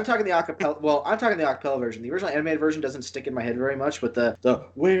 Yes. I'm talking the acapella. Well, I'm talking the acapella version. The original animated version doesn't stick in my head very much, but the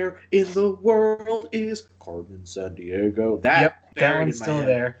where in the world is Carmen Sandiego? That that buried one's in my still head.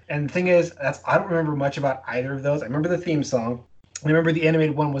 there. And the thing is, I don't remember much about either of those. I remember the theme song. I remember the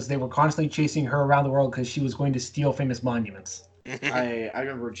animated one was they were constantly chasing her around the world because she was going to steal famous monuments. I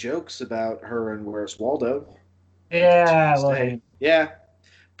remember jokes about her and Where's Waldo. Yeah, To well, this day. hey, Yeah,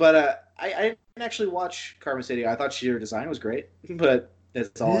 but I didn't actually watch Carmen Sandiego. I thought her design was great, but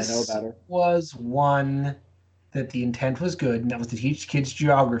that's all I know about her. was one that the intent was good, and that was to teach kids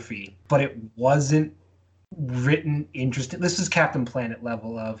geography, but it wasn't written interesting. This is Captain Planet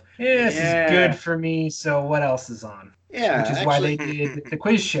level of, this Yeah. is good for me, so what else is on? Yeah, Which is why they did the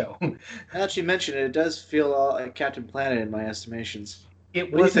quiz show. Now that you mention it, it does feel like Captain Planet in my estimations. It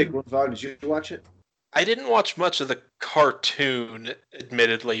What do you think, wasn't. Woonvog? Did you watch it? I didn't watch much of the cartoon,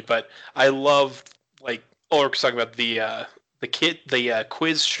 admittedly, but I loved Ulrich's talking about the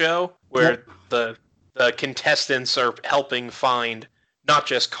quiz show where the contestants are helping find not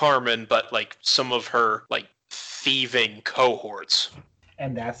just Carmen but like some of her like thieving cohorts.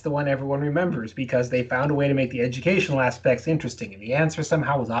 And that's the one everyone remembers because they found a way to make the educational aspects interesting, and the answer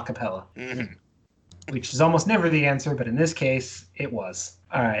somehow was a cappella. Mhm. Which is almost never the answer, but in this case, it was.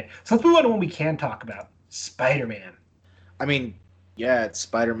 All right, so let's move on to one we can talk about: Spider-Man. I mean, yeah, it's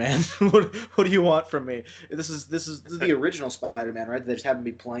Spider-Man. what do you want from me? This is the original Spider-Man, right? They just happen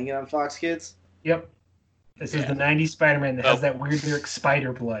to be playing it on Fox Kids. Yep, this is Yeah. the '90s Spider-Man that has Oh. that weird lyric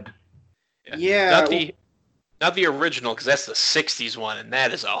 "Spider Blood." Yeah. Not the original, because that's the '60s one, and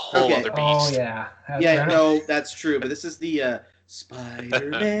that is a whole Okay. other beast. Oh yeah, That's Yeah, right. no, that's true. But this is the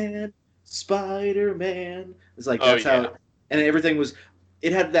Spider-Man, Spider-Man. It's like Oh, that's yeah. how, and everything was.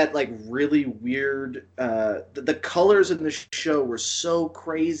 It had that like really weird. The colors in the show were so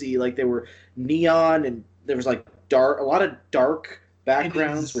crazy. Like they were neon, and there was like a lot of dark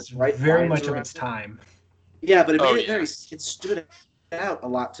backgrounds It with is bright very lines much of around its it. time. Yeah, but it Oh, made it yeah. it stood out a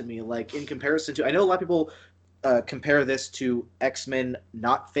lot to me. Like in comparison to, I know a lot of people compare this to X-Men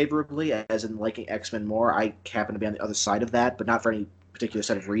not favorably, as in liking X-Men more. I happen to be on the other side of that, but not for any particular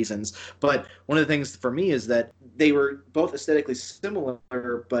set of reasons. But one of the things for me is that they were both aesthetically similar,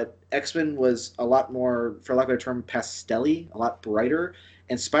 but X-Men was a lot more, for lack of a better term, pastel-y, a lot brighter.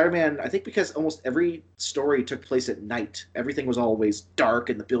 And Spider-Man, I think because almost every story took place at night, everything was always dark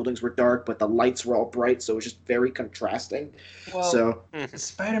and the buildings were dark, but the lights were all bright, so it was just very contrasting. Well, So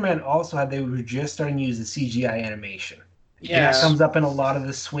Spider-Man also they were just starting to use the CGI animation. yeah, It comes up in a lot of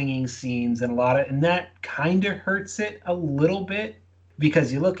the swinging scenes and and that kind of hurts it a little bit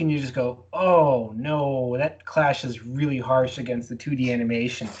because you look and you just go, oh no, that clashes really harsh against the 2D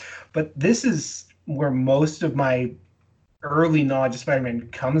animation. But this is where most of my early knowledge of Spider-Man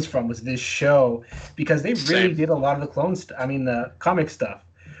comes from, was this show, because they really Same. did a lot of the the comic stuff.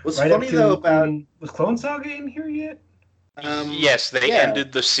 what's Right funny up to though about was Clone Saga in here yet? Yes, they yeah.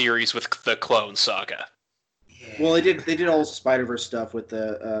 ended the series with the Clone Saga. Well, they did all Spider-Verse stuff with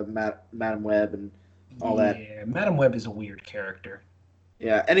the Madam Web and all that. Yeah, Madam Web is a weird character.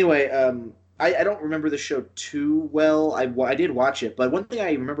 Yeah. Anyway, I don't remember the show too well. I did watch it, but one thing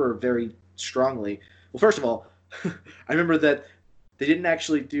I remember very strongly. Well, first of all, I remember that they didn't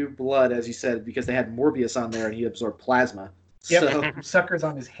actually do blood, as you said, because they had Morbius on there and he absorbed plasma. Yep, So suckers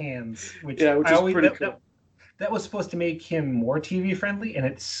on his hands, which yeah, which I is always, pretty that, cool. that was supposed to make him more TV friendly, and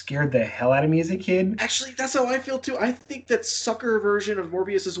it scared the hell out of me as a kid. Actually, that's how I feel too. I think that sucker version of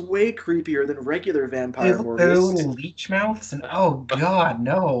Morbius is way creepier than regular vampire Their Morbius. little leech mouths, and oh god,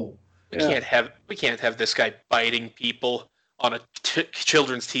 no! We Yeah. can't have this guy biting people on a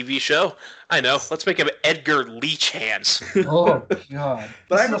children's TV show. I know. Let's make him Edgar Leech Hands. Oh god!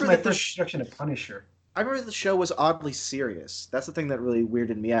 But I This was remember my that the first introduction to Punisher. I remember the show was oddly serious. That's the thing that really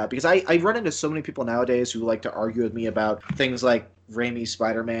weirded me out because I run into so many people nowadays who like to argue with me about things like Raimi's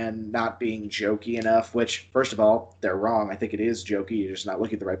Spider-Man not being jokey enough, which, first of all, they're wrong. I think it is jokey. You're just not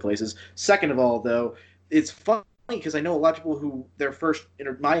looking at the right places. Second of all, though, it's funny because I know a lot of people who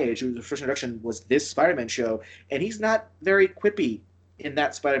my age, whose first introduction was this Spider-Man show, and he's not very quippy in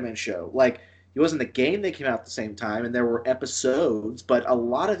that Spider-Man show. Like, he was in the game, they came out at the same time, and there were episodes, but a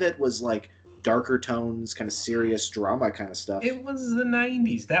lot of it was like darker tones, kind of serious drama kind of stuff. It was the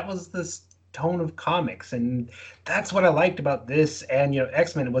 90s. That was the tone of comics, and that's what I liked about this and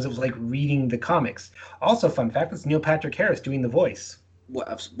X-Men. It was like reading the comics. Also, fun fact, it's Neil Patrick Harris doing the voice.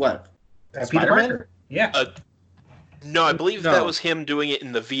 What? Peter Parker. Yeah. No, I believe that was him doing it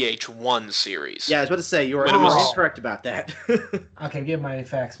in the VH1 series. Yeah, I was about to say you were incorrect about that. Okay, get my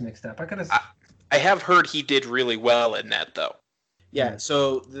facts mixed up. I have heard he did really well in that, though. Yeah,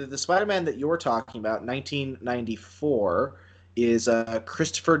 so the Spider-Man that you're talking about, 1994, is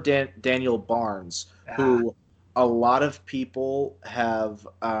Christopher Daniel Barnes, who a lot of people have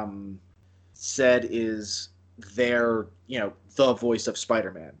said is the voice of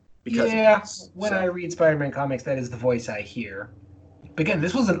Spider-Man. When I read Spider-Man comics, that is the voice I hear. But again,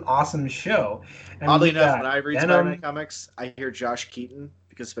 this was an awesome show. Oddly enough, when I read Spider-Man comics, I hear Josh Keaton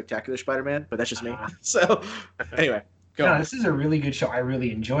because of Spectacular Spider-Man, but that's just me. So, anyway. This is a really good show. I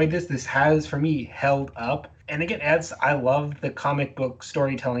really enjoyed this. This has, for me, held up. And again, I love the comic book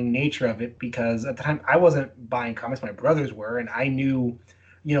storytelling nature of it because at the time I wasn't buying comics. My brothers were, and I knew,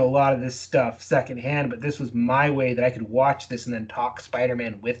 a lot of this stuff secondhand. But this was my way that I could watch this and then talk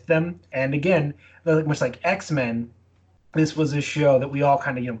Spider-Man with them. And again, much like X-Men, this was a show that we all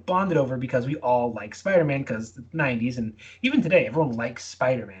kind of bonded over because we all like Spider-Man because the 90s. And even today, everyone likes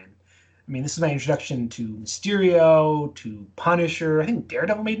Spider-Man. I mean, this is my introduction to Mysterio, to Punisher. I think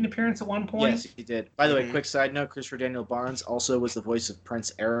Daredevil made an appearance at one point. Yes, he did. By the way, quick side note, Christopher Daniel Barnes also was the voice of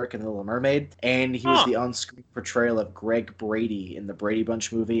Prince Eric in The Little Mermaid, and he was the on-screen portrayal of Greg Brady in the Brady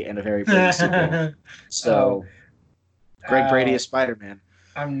Bunch movie and a very big sequel. So, Greg Brady is Spider-Man.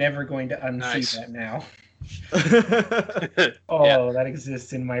 I'm never going to unsee that now. That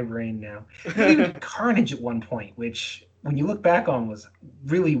exists in my brain now. Even Carnage at one point, which, when you look back on, was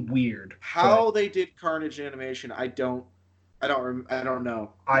really weird. How they did Carnage animation, I don't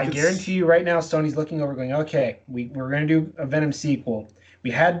know. I guarantee you right now, Sony's looking over going, okay, we're going to do a Venom sequel.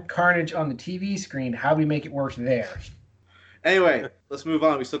 We had Carnage on the TV screen. How do we make it work there? Anyway, let's move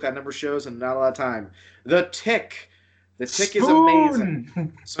on. We still got a number of shows and not a lot of time. The Tick. The Tick is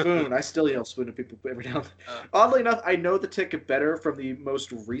amazing. Spoon. I still yell Spoon at people every now and then. Oddly enough, I know The Tick better from the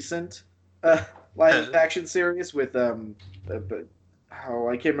most recent live action series with I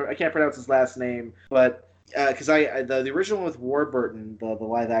can't pronounce his last name, but because the original with Warburton, the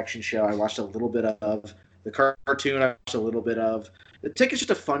live action show, I watched a little bit of. The cartoon I watched a little bit of. The Tick is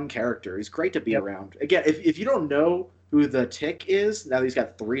just a fun character. He's great to be around. Again, if you don't know who the Tick is, now he's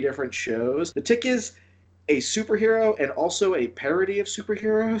got 3 different shows. The Tick is a superhero and also a parody of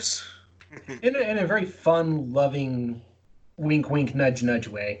superheroes. In a very fun, loving, wink, wink, nudge, nudge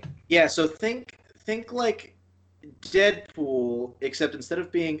way. Yeah, so think like Deadpool, except instead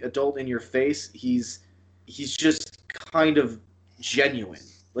of being adult in your face, he's just kind of genuine,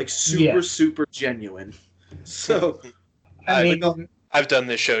 like super genuine. So I've done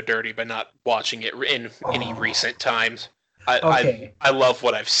this show dirty by not watching it in any recent times. I love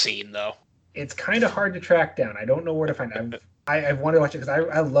what I've seen though. It's kind of hard to track down. I don't know where to find it. I've wanted to watch it because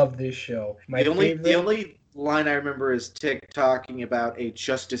I love this show. The only line I remember is Tick talking about a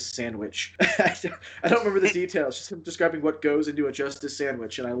Justice sandwich. I don't remember the details. Just him describing what goes into a Justice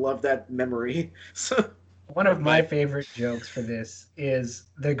sandwich, and I love that memory. One of my favorite jokes for this is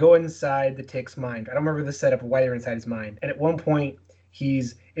they go inside the Tick's mind. I don't remember the setup of why they're inside his mind. And at one point,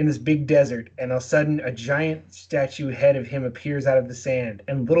 he's in this big desert, and all of a sudden, a giant statue head of him appears out of the sand.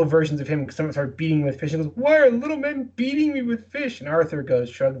 And little versions of him start beating him with fish. And goes, "Why are little men beating me with fish?" And Arthur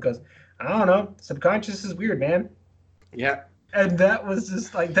shrugs, "I don't know. Subconscious is weird, man." Yeah. And that was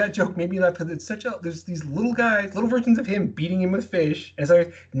just like, that joke made me laugh because it's there's these little guys, little versions of him beating him with fish. And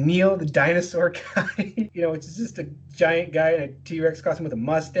so Neil, the dinosaur guy, it's just a giant guy in a T-Rex costume with a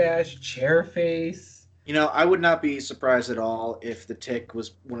mustache, chair face. I would not be surprised at all if the Tick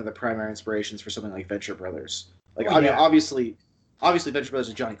was one of the primary inspirations for something like Venture Brothers. Obviously Venture Brothers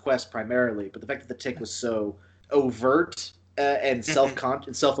is Johnny Quest primarily, but the fact that the Tick was so overt and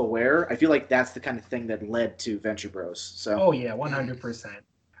self-aware, I feel like that's the kind of thing that led to Venture Bros. So. Oh yeah, 100%.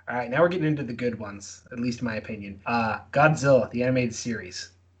 All right, now we're getting into the good ones, at least in my opinion. Godzilla, the animated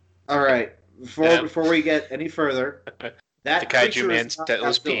series. All right, before we get any further, that the kaiju man's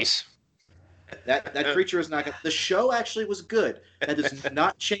deathless piece. That creature is not. The show actually was good. That does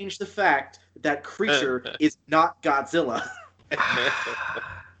not change the fact that creature is not Godzilla.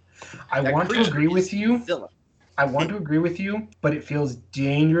 I want to agree with you. Godzilla. I want to agree with you, but it feels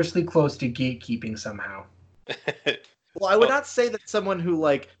dangerously close to gatekeeping somehow. Well, I would not say that someone who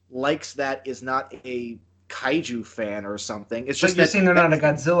likes that is not a kaiju fan or something. It's just you're saying they're not a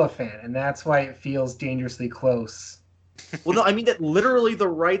Godzilla fan, and that's why it feels dangerously close. Well, no, I mean that literally the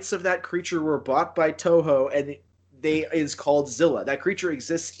rights of that creature were bought by Toho, and is called Zilla. That creature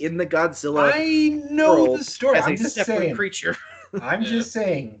exists in the Godzilla. I know world the story. as I'm a just separate saying. creature. I'm just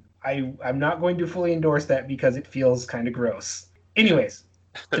saying. I'm not going to fully endorse that because it feels kind of gross. Anyways,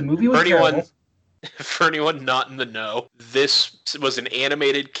 the movie was terrible. For anyone not in the know, this was an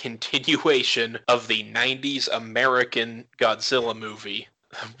animated continuation of the 90s American Godzilla movie,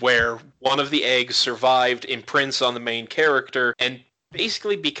 where one of the eggs survived, imprints on the main character, and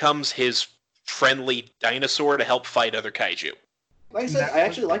basically becomes his friendly dinosaur to help fight other kaiju. Like I said, I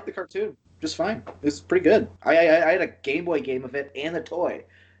actually liked the cartoon just fine. It's pretty good. I had a Game Boy game of it and a toy,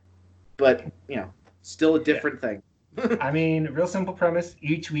 but still a different thing. I mean, real simple premise.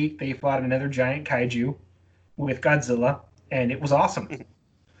 Each week they fought another giant kaiju with Godzilla, and it was awesome.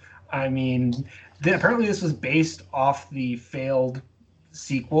 I mean, apparently this was based off the failed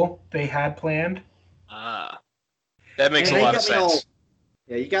sequel they had planned. That makes a lot of sense.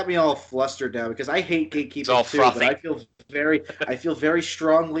 You got me all flustered now because I hate gatekeeping too, frothy. but I feel very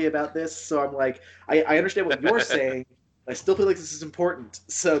strongly about this. So I'm like, I understand what you're saying. I still feel like this is important.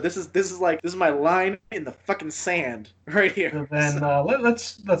 So this is my line in the fucking sand right here. So then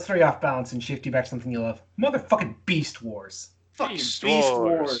let's throw you off balance and shift you back to something you love. Motherfucking Beast Wars. Fucking Beast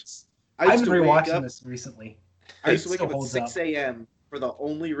Wars. I've been rewatching this recently. I used to wake up at 6 a.m. for the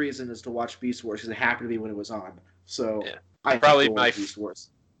only reason is to watch Beast Wars because it happened to be when it was on. So I probably Beast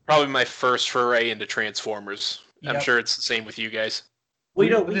Wars. Probably my first foray into Transformers. Yep. I'm sure it's the same with you guys.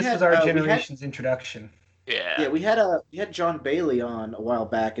 Well, this was our generation's introduction. Yeah, we had John Bailey on a while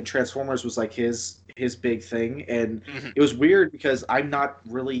back, and Transformers was like his big thing, and it was weird because I'm not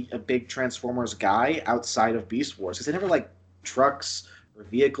really a big Transformers guy outside of Beast Wars because I never liked trucks or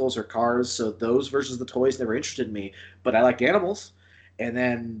vehicles or cars, so those versions of the toys never interested me. But I liked animals, and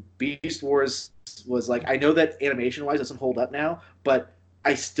then Beast Wars was like, I know that animation wise doesn't hold up now, but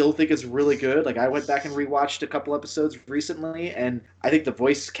I still think it's really good. Like I went back and rewatched a couple episodes recently, and I think the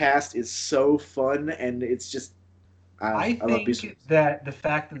voice cast is so fun, and it's just I think that the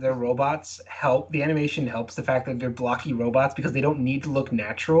fact that they're robots the animation helps the fact that they're blocky robots because they don't need to look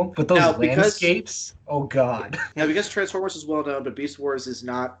natural. But those landscapes, oh god. Yeah, because Transformers is well known, but Beast Wars has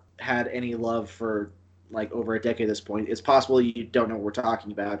not had any love for like over a decade at this point. It's possible you don't know what we're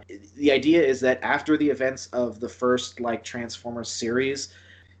talking about. The idea is that after the events of the first like Transformers series,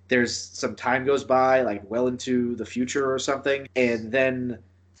 there's some time goes by, like well into the future or something, and then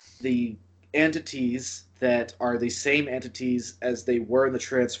the entities that are the same entities as they were in the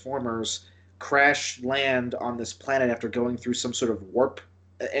Transformers crash land on this planet after going through some sort of warp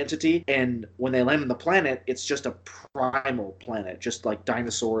entity, and when they land on the planet, it's just a primal planet, just like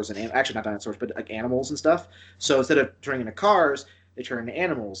dinosaurs and actually not dinosaurs, but like animals and stuff. So instead of turning into cars, they turn into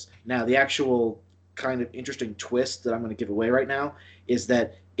animals. Now, the actual kind of interesting twist that I'm going to give away right now is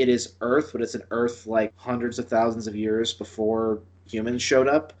that it is Earth, but it's an Earth like hundreds of thousands of years before humans showed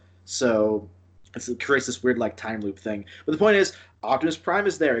up. So it creates this weird like time loop thing. But the point is, Optimus Prime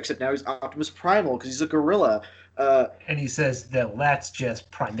is there, except now he's Optimus Primal because he's a gorilla. And he says that that's just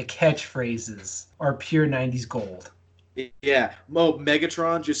Prime. The catchphrases are pure 90s gold. Yeah.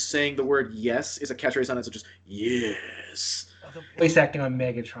 Megatron just saying the word yes is a catchphrase on it, so just yes. The voice acting on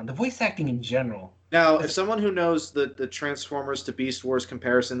Megatron. The voice acting in general. Now, if someone who knows the Transformers to Beast Wars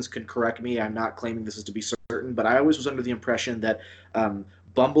comparisons can correct me, I'm not claiming this is to be certain, but I always was under the impression that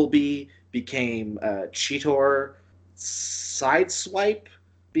Bumblebee became Cheetor, Sideswipe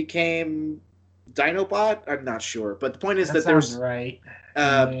became Dinobot. I'm not sure, but the point is that there's right.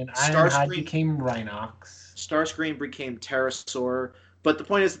 Starscream became Rhinox. Starscream became Pterosaur, but the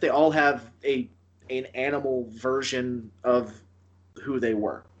point is that they all have an animal version of who they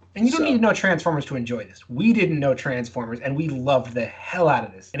were. And you don't need to know Transformers to enjoy this. We didn't know Transformers, and we loved the hell out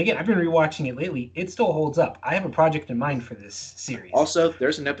of this. And again, I've been rewatching it lately. It still holds up. I have a project in mind for this series. Also,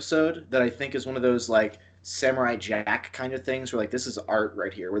 there's an episode that I think is one of those like Samurai Jack kind of things where like this is art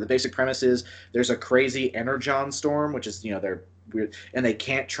right here, where the basic premise is there's a crazy energon storm, which is they're weird, and they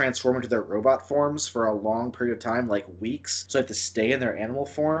can't transform into their robot forms for a long period of time, like weeks, so they have to stay in their animal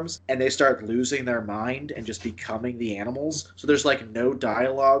forms, and they start losing their mind and just becoming the animals. So there's like no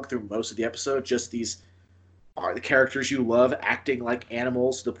dialogue through most of the episode, just these are the characters you love acting like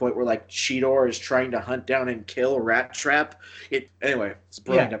animals to the point where like Cheetor is trying to hunt down and kill Rat Trap. Anyway, it's a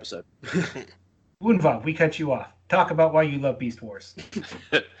brilliant episode. Woonvog, we cut you off. Talk about why you love Beast Wars.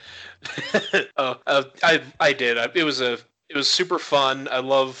 I did. It was super fun. I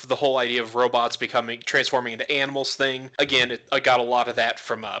love the whole idea of robots transforming into animals thing. Again, I got a lot of that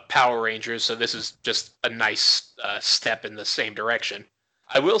from Power Rangers, so this is just a nice step in the same direction.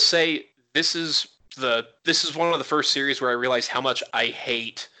 I will say this is one of the first series where I realized how much I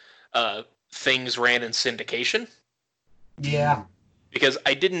hate things ran in syndication. Yeah. Because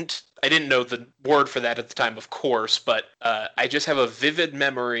I didn't know the word for that at the time, of course, but I just have a vivid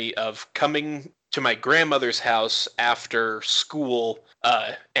memory of coming to my grandmother's house after school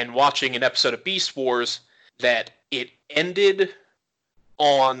and watching an episode of Beast Wars that it ended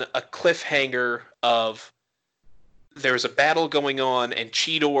on a cliffhanger of there was a battle going on and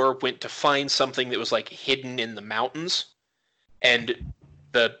Cheetor went to find something that was like hidden in the mountains, and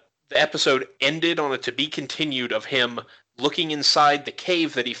the episode ended on a to be continued of him looking inside the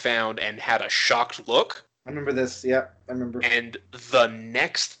cave that he found and had a shocked look. I remember this. Yeah, I remember. And the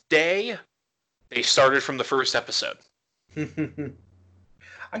next day, they started from the first episode.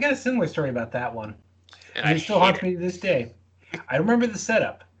 I got a similar story about that one. And it still haunts me to this day. I remember the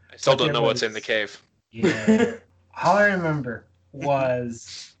setup. I still don't know what's in the cave. Yeah. All I remember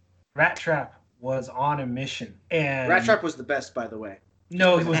was Rat Trap was on a mission. And Rat Trap was the best, by the way.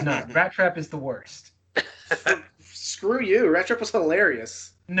 No, he was not. Rat Trap is the worst. Screw you. Rat Trap was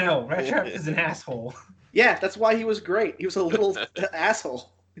hilarious. No, Rat Trap is an asshole. Yeah, that's why he was great. He was a little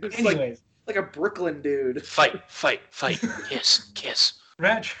asshole. He was Anyways. like a Brooklyn dude. Fight, kiss.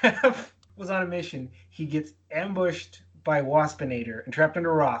 Rat Trap was on a mission. He gets ambushed by Waspinator and trapped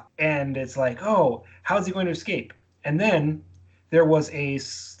under a rock. And it's like, oh, how's he going to escape? And then there was a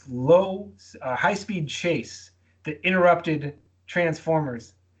high-speed chase that interrupted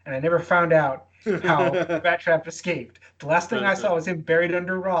Transformers. And I never found out how Rat Trap escaped. The last thing I saw was him buried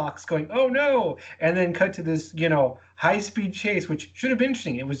under rocks going, oh no! And then cut to this, high-speed chase, which should have been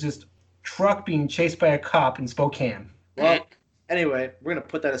interesting. It was just truck being chased by a cop in Spokane. Well, anyway, we're going to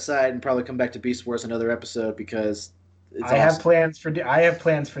put that aside and probably come back to Beast Wars another episode because it's I have plans for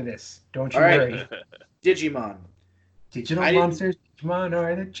this. Don't you worry. Digimon. Digital monsters, Digimon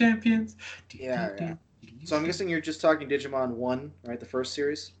are the champions. Yeah. So I'm guessing you're just talking Digimon 1, right? The first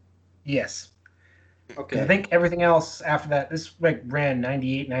series? Yes. Okay. I think everything else after that, this ran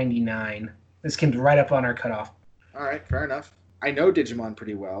 98, 99. This came right up on our cutoff. All right, fair enough. I know Digimon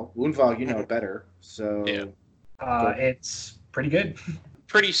pretty well. Woonvog, you know it better. So yeah. It's pretty good.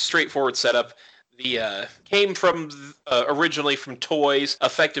 Pretty straightforward setup. The came from originally from toys.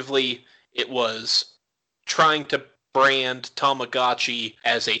 Effectively, it was trying to brand Tamagotchi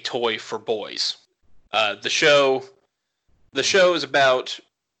as a toy for boys. The show is about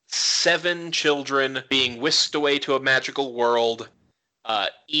 7 children being whisked away to a magical world,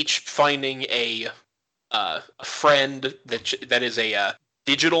 each finding a friend that is a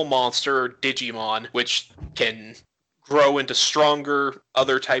digital monster, Digimon, which can grow into stronger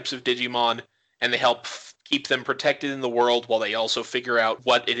other types of Digimon, and they help keep them protected in the world while they also figure out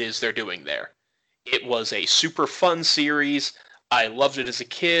what it is they're doing there. It was a super fun series. I loved it as a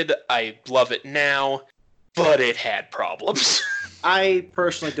kid. I love it now, but it had problems. I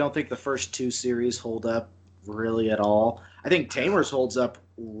personally don't think the first 2 series hold up really at all. I think Tamers holds up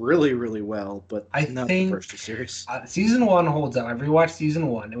really, really well, but not the first 2 series. Season 1 holds up. I've rewatched season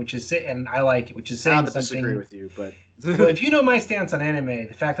 1, and I like it, which is saying something. I disagree with you, but well, if you know my stance on anime,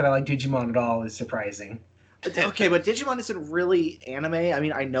 the fact that I like Digimon at all is surprising. Okay, but Digimon isn't really anime. I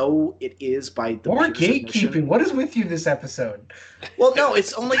mean, I know it is by the more gatekeeping. What is with you this episode? Well, no,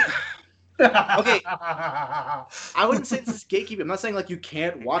 it's only. Okay, I wouldn't say this is gatekeeping. I'm not saying like you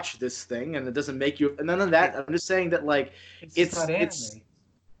can't watch this thing and it doesn't make you. And none of that. I'm just saying that like it's not anime.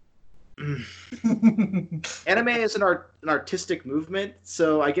 Anime is an artistic movement,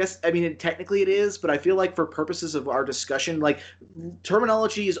 so I guess technically it is, but I feel like for purposes of our discussion, like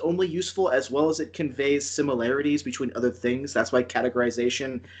terminology is only useful as well as it conveys similarities between other things. That's why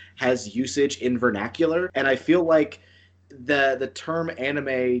categorization has usage in vernacular, and I feel like the term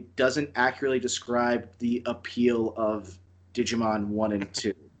anime doesn't accurately describe the appeal of Digimon 1 and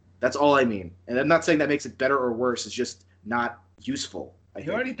 2. That's all I mean, and I'm not saying that makes it better or worse. It's just not useful.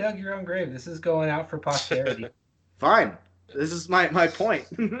 You already dug your own grave. This is going out for posterity. Fine. This is my point.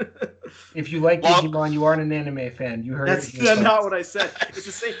 If you like Digimon, you aren't an anime fan. You heard that's not what I said. It's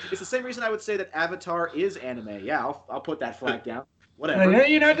the same reason I would say that Avatar is anime. Yeah, I'll put that flag down. Whatever. No,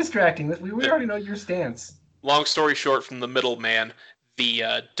 you're not distracting. We already know your stance. Long story short, from the middleman,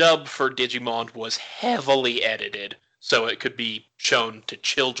 the dub for Digimon was heavily edited so it could be shown to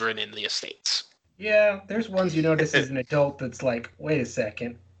children in the Estates. Yeah, there's ones you notice as an adult that's like, wait a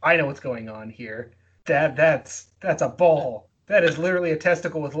second, I know what's going on here. That's a ball. That is literally a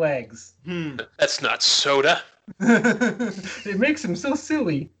testicle with legs. That's not soda. It makes him so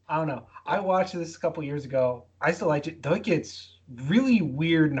silly. I don't know. I watched this a couple years ago. I still liked it, though it gets really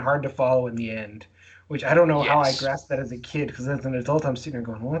weird and hard to follow in the end, which I don't know how I grasped that as a kid, because as an adult I'm sitting there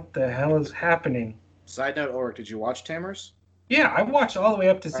going, what the hell is happening? Side note, Oric, did you watch Tamers? Yeah, I watched all the way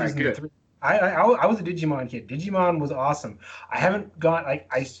up to season 3. I was a Digimon kid. Digimon was awesome. I haven't got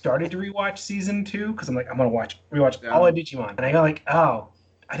I started to rewatch season 2 because I'm like I'm gonna rewatch all of Digimon, and I got like, oh,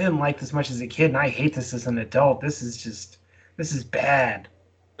 I didn't like this much as a kid, and I hate this as an adult. This is bad.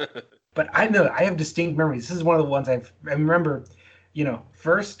 But I know I have distinct memories. This is one of the ones I remember.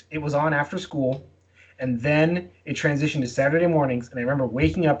 First it was on after school, and then it transitioned to Saturday mornings, and I remember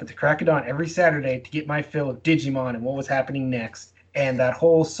waking up at the crack of dawn every Saturday to get my fill of Digimon and what was happening next. And that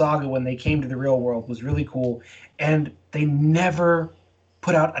whole saga when they came to the real world was really cool. And they never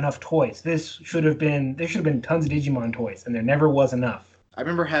put out enough toys. There should have been tons of Digimon toys, and there never was enough. I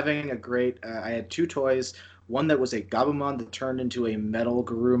remember having I had 2 toys. One that was a Gabumon that turned into a Metal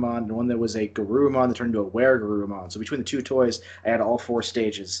Garurumon, and one that was a Garurumon that turned into a Were Garurumon. So between the 2 toys, I had all 4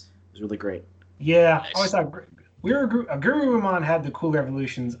 stages. It was really great. Yeah, nice. I always thought Garurumon had the cool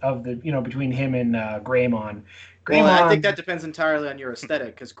evolutions of the, between him and Greymon. Well, I think that depends entirely on your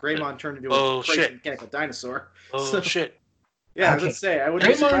aesthetic, because Greymon turned into a crazy mechanical dinosaur. Shit. Yeah, okay. I was say, I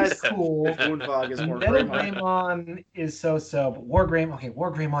wouldn't be surprised if cool. Woonvog is more Greymon. Greymon is so-so, but War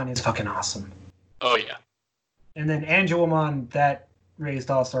Greymon is fucking awesome. Oh, yeah. And then Angelomon, that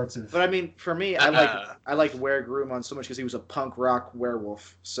raised all sorts of... But I mean, for me, I liked Were Garurumon so much because he was a punk rock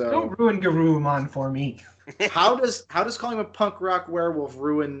werewolf. So don't ruin Garurumon for me. How does calling him a punk rock werewolf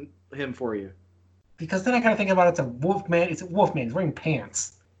ruin him for you? Because then I gotta think about it's a wolfman. It's a wolfman. He's wearing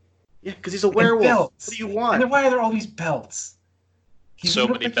pants. Yeah, because he's a werewolf. What do you want? And then why are there all these belts? So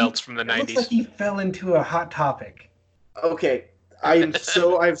many belts from the 90s. Looks like he fell into a hot topic. Okay, I have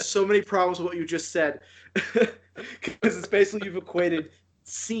so many problems with what you just said, because it's basically you've equated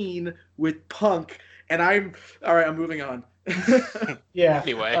scene with punk, and I'm moving on. Yeah.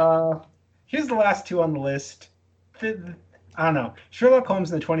 Anyway, here's the last 2 on the list. I don't know. Sherlock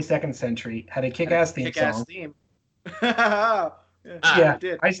Holmes in the 22nd century had a kick-ass theme song. Yeah,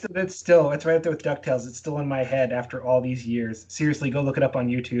 it's right up there with DuckTales. It's still in my head after all these years. Seriously, go look it up on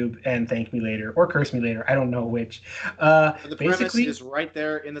YouTube and thank me later, or curse me later. I don't know which. The premise is right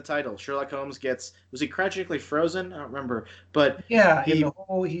there in the title. Sherlock Holmes was he cryogenically frozen? I don't remember, but yeah, in the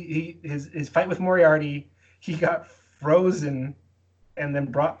whole his fight with Moriarty, he got frozen and then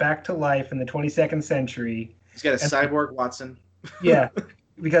brought back to life in the 22nd century. He's got a cyborg Watson. Yeah,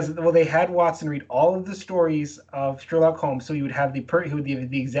 because they had Watson read all of the stories of Sherlock Holmes, so he would have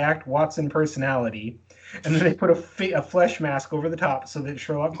the exact Watson personality, and then they put a flesh mask over the top so that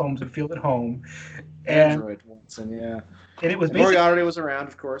Sherlock Holmes would feel at home. Android Watson, yeah. And it was Moriarty was around,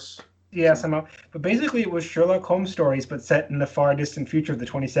 of course. Yeah, somehow. But basically, it was Sherlock Holmes stories, but set in the far distant future of the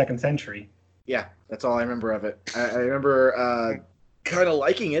 22nd century. Yeah, that's all I remember of it. I remember kind of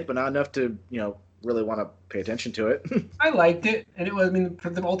liking it, but not enough to really want to pay attention to it. I liked it, and it was. I mean,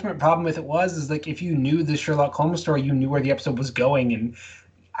 the ultimate problem with it is like if you knew the Sherlock Holmes story, you knew where the episode was going, and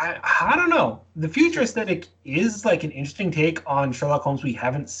I don't know. The future aesthetic is like an interesting take on Sherlock Holmes we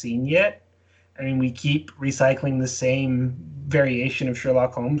haven't seen yet. I mean, we keep recycling the same variation of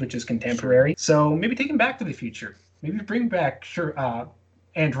Sherlock Holmes, which is contemporary. So maybe take him back to the future. Maybe bring back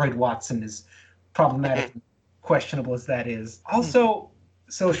Android Watson, as problematic, and questionable as that is. Also.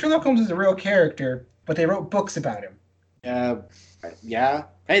 So Sherlock Holmes is a real character, but they wrote books about him. Yeah.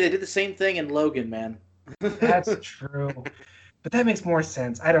 Hey, they did the same thing in Logan, man. That's true. But that makes more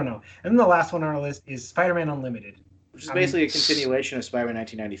sense. I don't know. And then the last one on our list is Spider-Man Unlimited. Which is basically a continuation of Spider-Man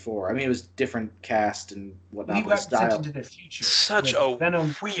 1994. I mean, it was different cast and whatnot. We got sent into the future. Such a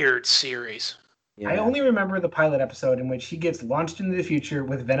Venom. Weird series. Yeah. I only remember the pilot episode in which he gets launched into the future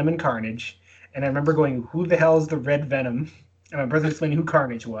with Venom and Carnage. And I remember going, who the hell is the Red Venom? And my brother explained who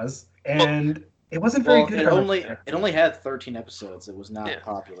Carnage was, and it wasn't very good. It only had 13 episodes. It was not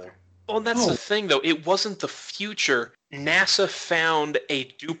popular. Well, that's the thing, though. It wasn't the future. NASA found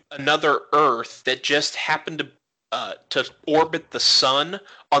another Earth that just happened to orbit the sun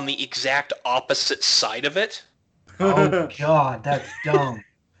on the exact opposite side of it. Oh God, that's dumb.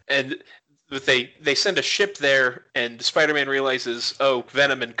 And they send a ship there, and Spider-Man realizes,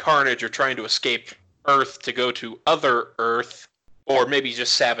 Venom and Carnage are trying to escape Earth to go to other Earth, or maybe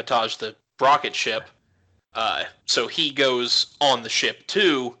just sabotage the rocket ship. So he goes on the ship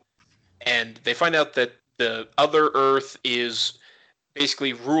too, and they find out that the other Earth is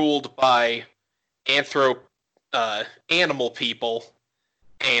basically ruled by animal people,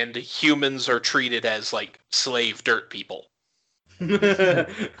 and humans are treated as like slave dirt people.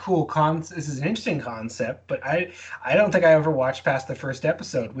 Cool This is an interesting concept, but I don't think I ever watched past the first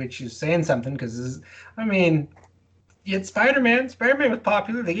episode, which is saying something because I mean, it's Spider-Man. Spider-Man was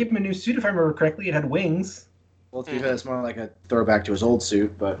popular. They gave him a new suit, if I remember correctly. It had wings. Well, to be fair, it's more like a throwback to his old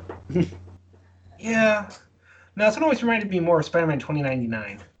suit, but yeah. No, that's what always reminded me more of Spider-Man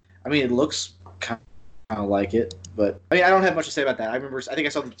 2099. I mean, it looks kind of like it, but I mean, I don't have much to say about that. I think I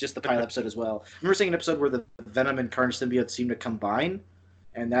saw just the pilot episode as well. I remember seeing an episode where the Venom and Carnage symbiote seemed to combine,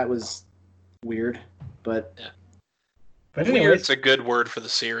 and that was weird. But anyway, weird's a good word for the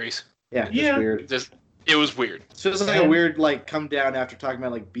series. Yeah, it's weird. It was weird. So it was like a weird come down after talking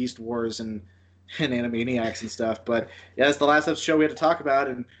about like Beast Wars and Animaniacs and stuff. But yeah, it's the last show we had to talk about,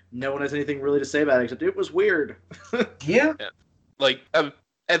 and no one has anything really to say about it except it was weird. Yeah. Like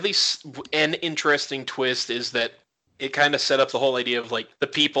at least an interesting twist is that it kind of set up the whole idea of like the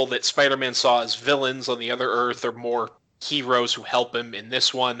people that Spider-Man saw as villains on the other Earth are more heroes who help him in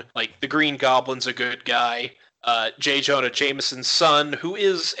this one. Like the Green Goblin's a good guy. J. Jonah Jameson's son, who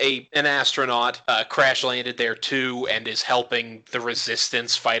is an astronaut, crash landed there too and is helping the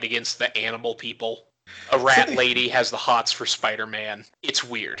Resistance fight against the animal people. A rat lady has the hots for Spider-Man. It's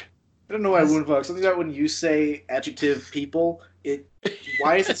weird. I don't know why Woonvog. Something about when you say adjective people,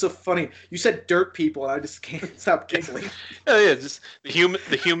 why is it so funny? You said dirt people, and I just can't stop giggling. Yeah, just the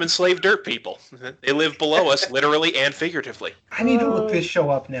human slave dirt people. They live below us, literally and figuratively. I need to look this show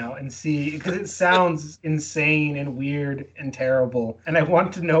up now and see, because it sounds insane and weird and terrible. And I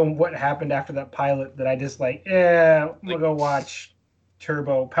want to know what happened after that pilot that I just I'm gonna go watch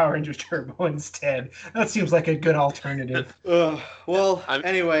Power Rangers Turbo instead. That seems like a good alternative.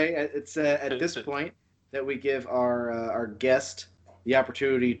 Anyway, it's at this point that we give our guest the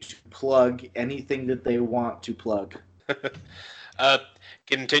opportunity to plug anything that they want to plug.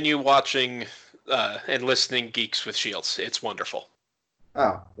 Continue watching and listening Geeks with Shields. It's wonderful.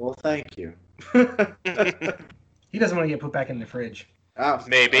 Oh, well, thank you. He doesn't want to get put back in the fridge. Oh,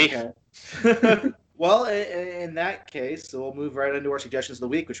 maybe. Okay. Well, in that case, we'll move right into our suggestions of the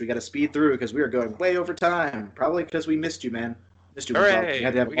week, which we got to speed through because we are going way over time. Probably because we missed you, man. Missed you. Hooray. We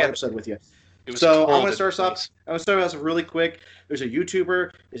had to have one episode with you. So I'm going to start off. I'm going to start off really quick. There's a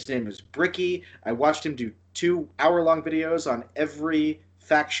YouTuber. His name is Bricky. I watched him do 2-hour-long videos on every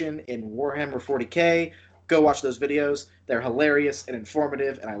faction in Warhammer 40K. Go watch those videos. They're hilarious and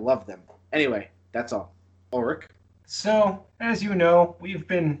informative, and I love them. Anyway, that's all. Ulrich? So, as you know, we've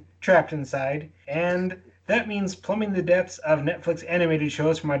been trapped inside, and that means plumbing the depths of Netflix animated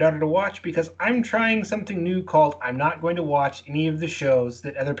shows for my daughter to watch because I'm trying something new called I'm not going to watch any of the shows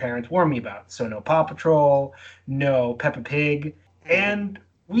that other parents warn me about. So no Paw Patrol, no Peppa Pig, and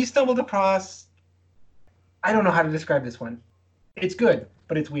we stumbled across, I don't know how to describe this one. It's good,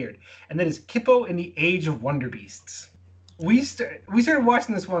 but it's weird. And that is Kippo and the Age of Wonder Beasts. We started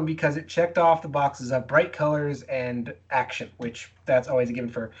watching this one because it checked off the boxes of bright colors and action, which that's always a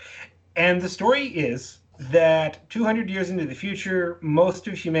given for. And the story is that 200 years into the future, most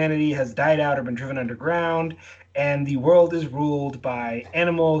of humanity has died out or been driven underground, and the world is ruled by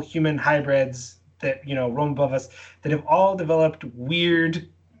animal-human hybrids that, roam above us, that have all developed weird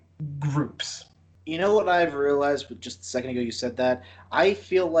groups. You know what I've realized just a second ago you said that? I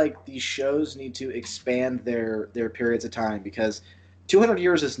feel like these shows need to expand their periods of time because 200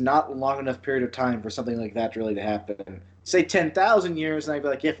 years is not long enough period of time for something like that really to happen. Say 10,000 years, and I'd be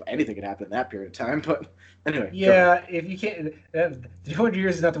like, yeah, anything could happen in that period of time. But anyway. Yeah, if you can't, 200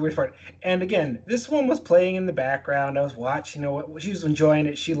 years is not the weird part. And again, this one was playing in the background. I was watching, she was enjoying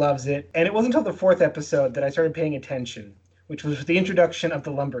it. She loves it. And it wasn't until the 4th episode that I started paying attention, which was the introduction of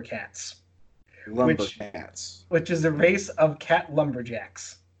the Lumbercats. Lumbercats. Which is a race of cat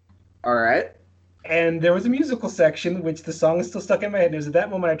lumberjacks. All right. And there was a musical section, which the song is still stuck in my head. And it was at that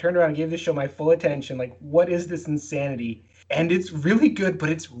moment I turned around and gave this show my full attention. Like, what is this insanity? And it's really good, but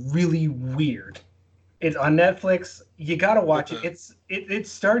it's really weird. It's on Netflix. You gotta watch it. It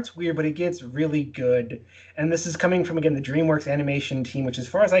starts weird, but it gets really good. And this is coming from, again, the DreamWorks animation team, which as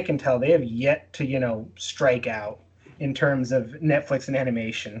far as I can tell, they have yet to, strike out in terms of Netflix and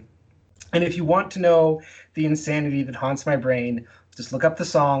animation. And if you want to know the insanity that haunts my brain, just look up the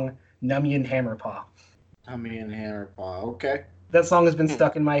song Nummy and Hammerpaw. Nummy and Hammerpaw, okay. That song has been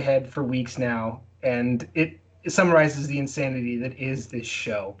stuck in my head for weeks now, and it summarizes the insanity that is this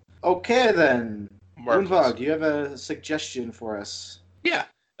show. Okay, then. Woonvog, do you have a suggestion for us? Yeah.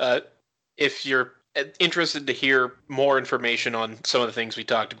 If you're interested to hear more information on some of the things we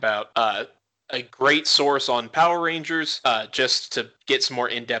talked about, a great source on Power Rangers, just to get some more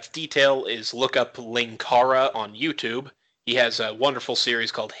in-depth detail, is look up Linkara on YouTube. He has a wonderful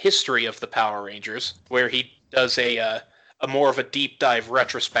series called History of the Power Rangers, where he does a more of a deep dive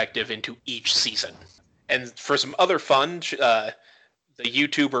retrospective into each season. And for some other fun, the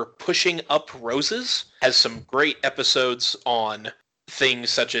YouTuber Pushing Up Roses has some great episodes on things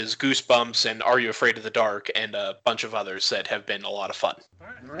such as Goosebumps and Are You Afraid of the Dark, and a bunch of others that have been a lot of fun.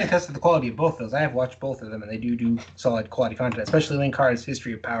 I tested the quality of both those. I have watched both of them, and they do solid quality content, especially Linkara's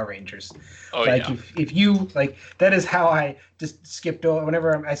History of Power Rangers. Oh, like, yeah. if you, like, that is how I just skipped over,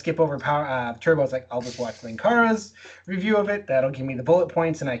 whenever I skip over Turbo, it's like, I'll just watch Linkara's review of it. That'll give me the bullet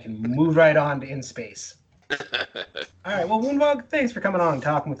points, and I can move right on to In Space. All right, well, Woonvog, thanks for coming on and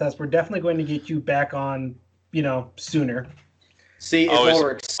talking with us. We're definitely going to get you back on, sooner. See, if Always-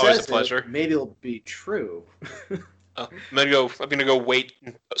 Ulrich always says a pleasure. it, maybe it'll be true. I'm gonna go wait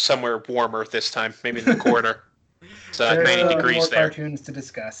somewhere warmer this time, maybe in the corner. It's There's 90 degrees more there. cartoons to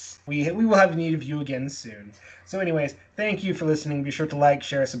discuss. We will have need of you again soon. So anyways, thank you for listening. Be sure to like,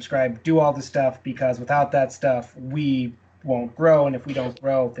 share, subscribe, do all the stuff, because without that stuff, we won't grow, and if we don't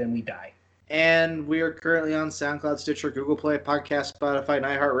grow, then we die. And we are currently on SoundCloud, Stitcher, Google Play, Podcast, Spotify, and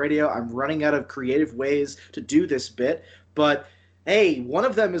iHeartRadio. I'm running out of creative ways to do this bit, but hey, one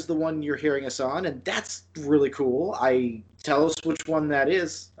of them is the one you're hearing us on, and that's really cool. Tell us which one that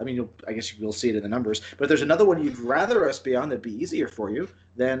is. I mean, I guess you'll see it in the numbers. But if there's another one you'd rather us be on that'd be easier for you,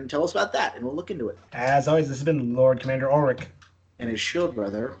 then tell us about that, and we'll look into it. As always, this has been Lord Commander Ulrich. And his shield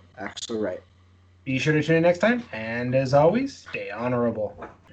brother, Axel Wright. Be sure to tune in next time, and as always, stay honorable.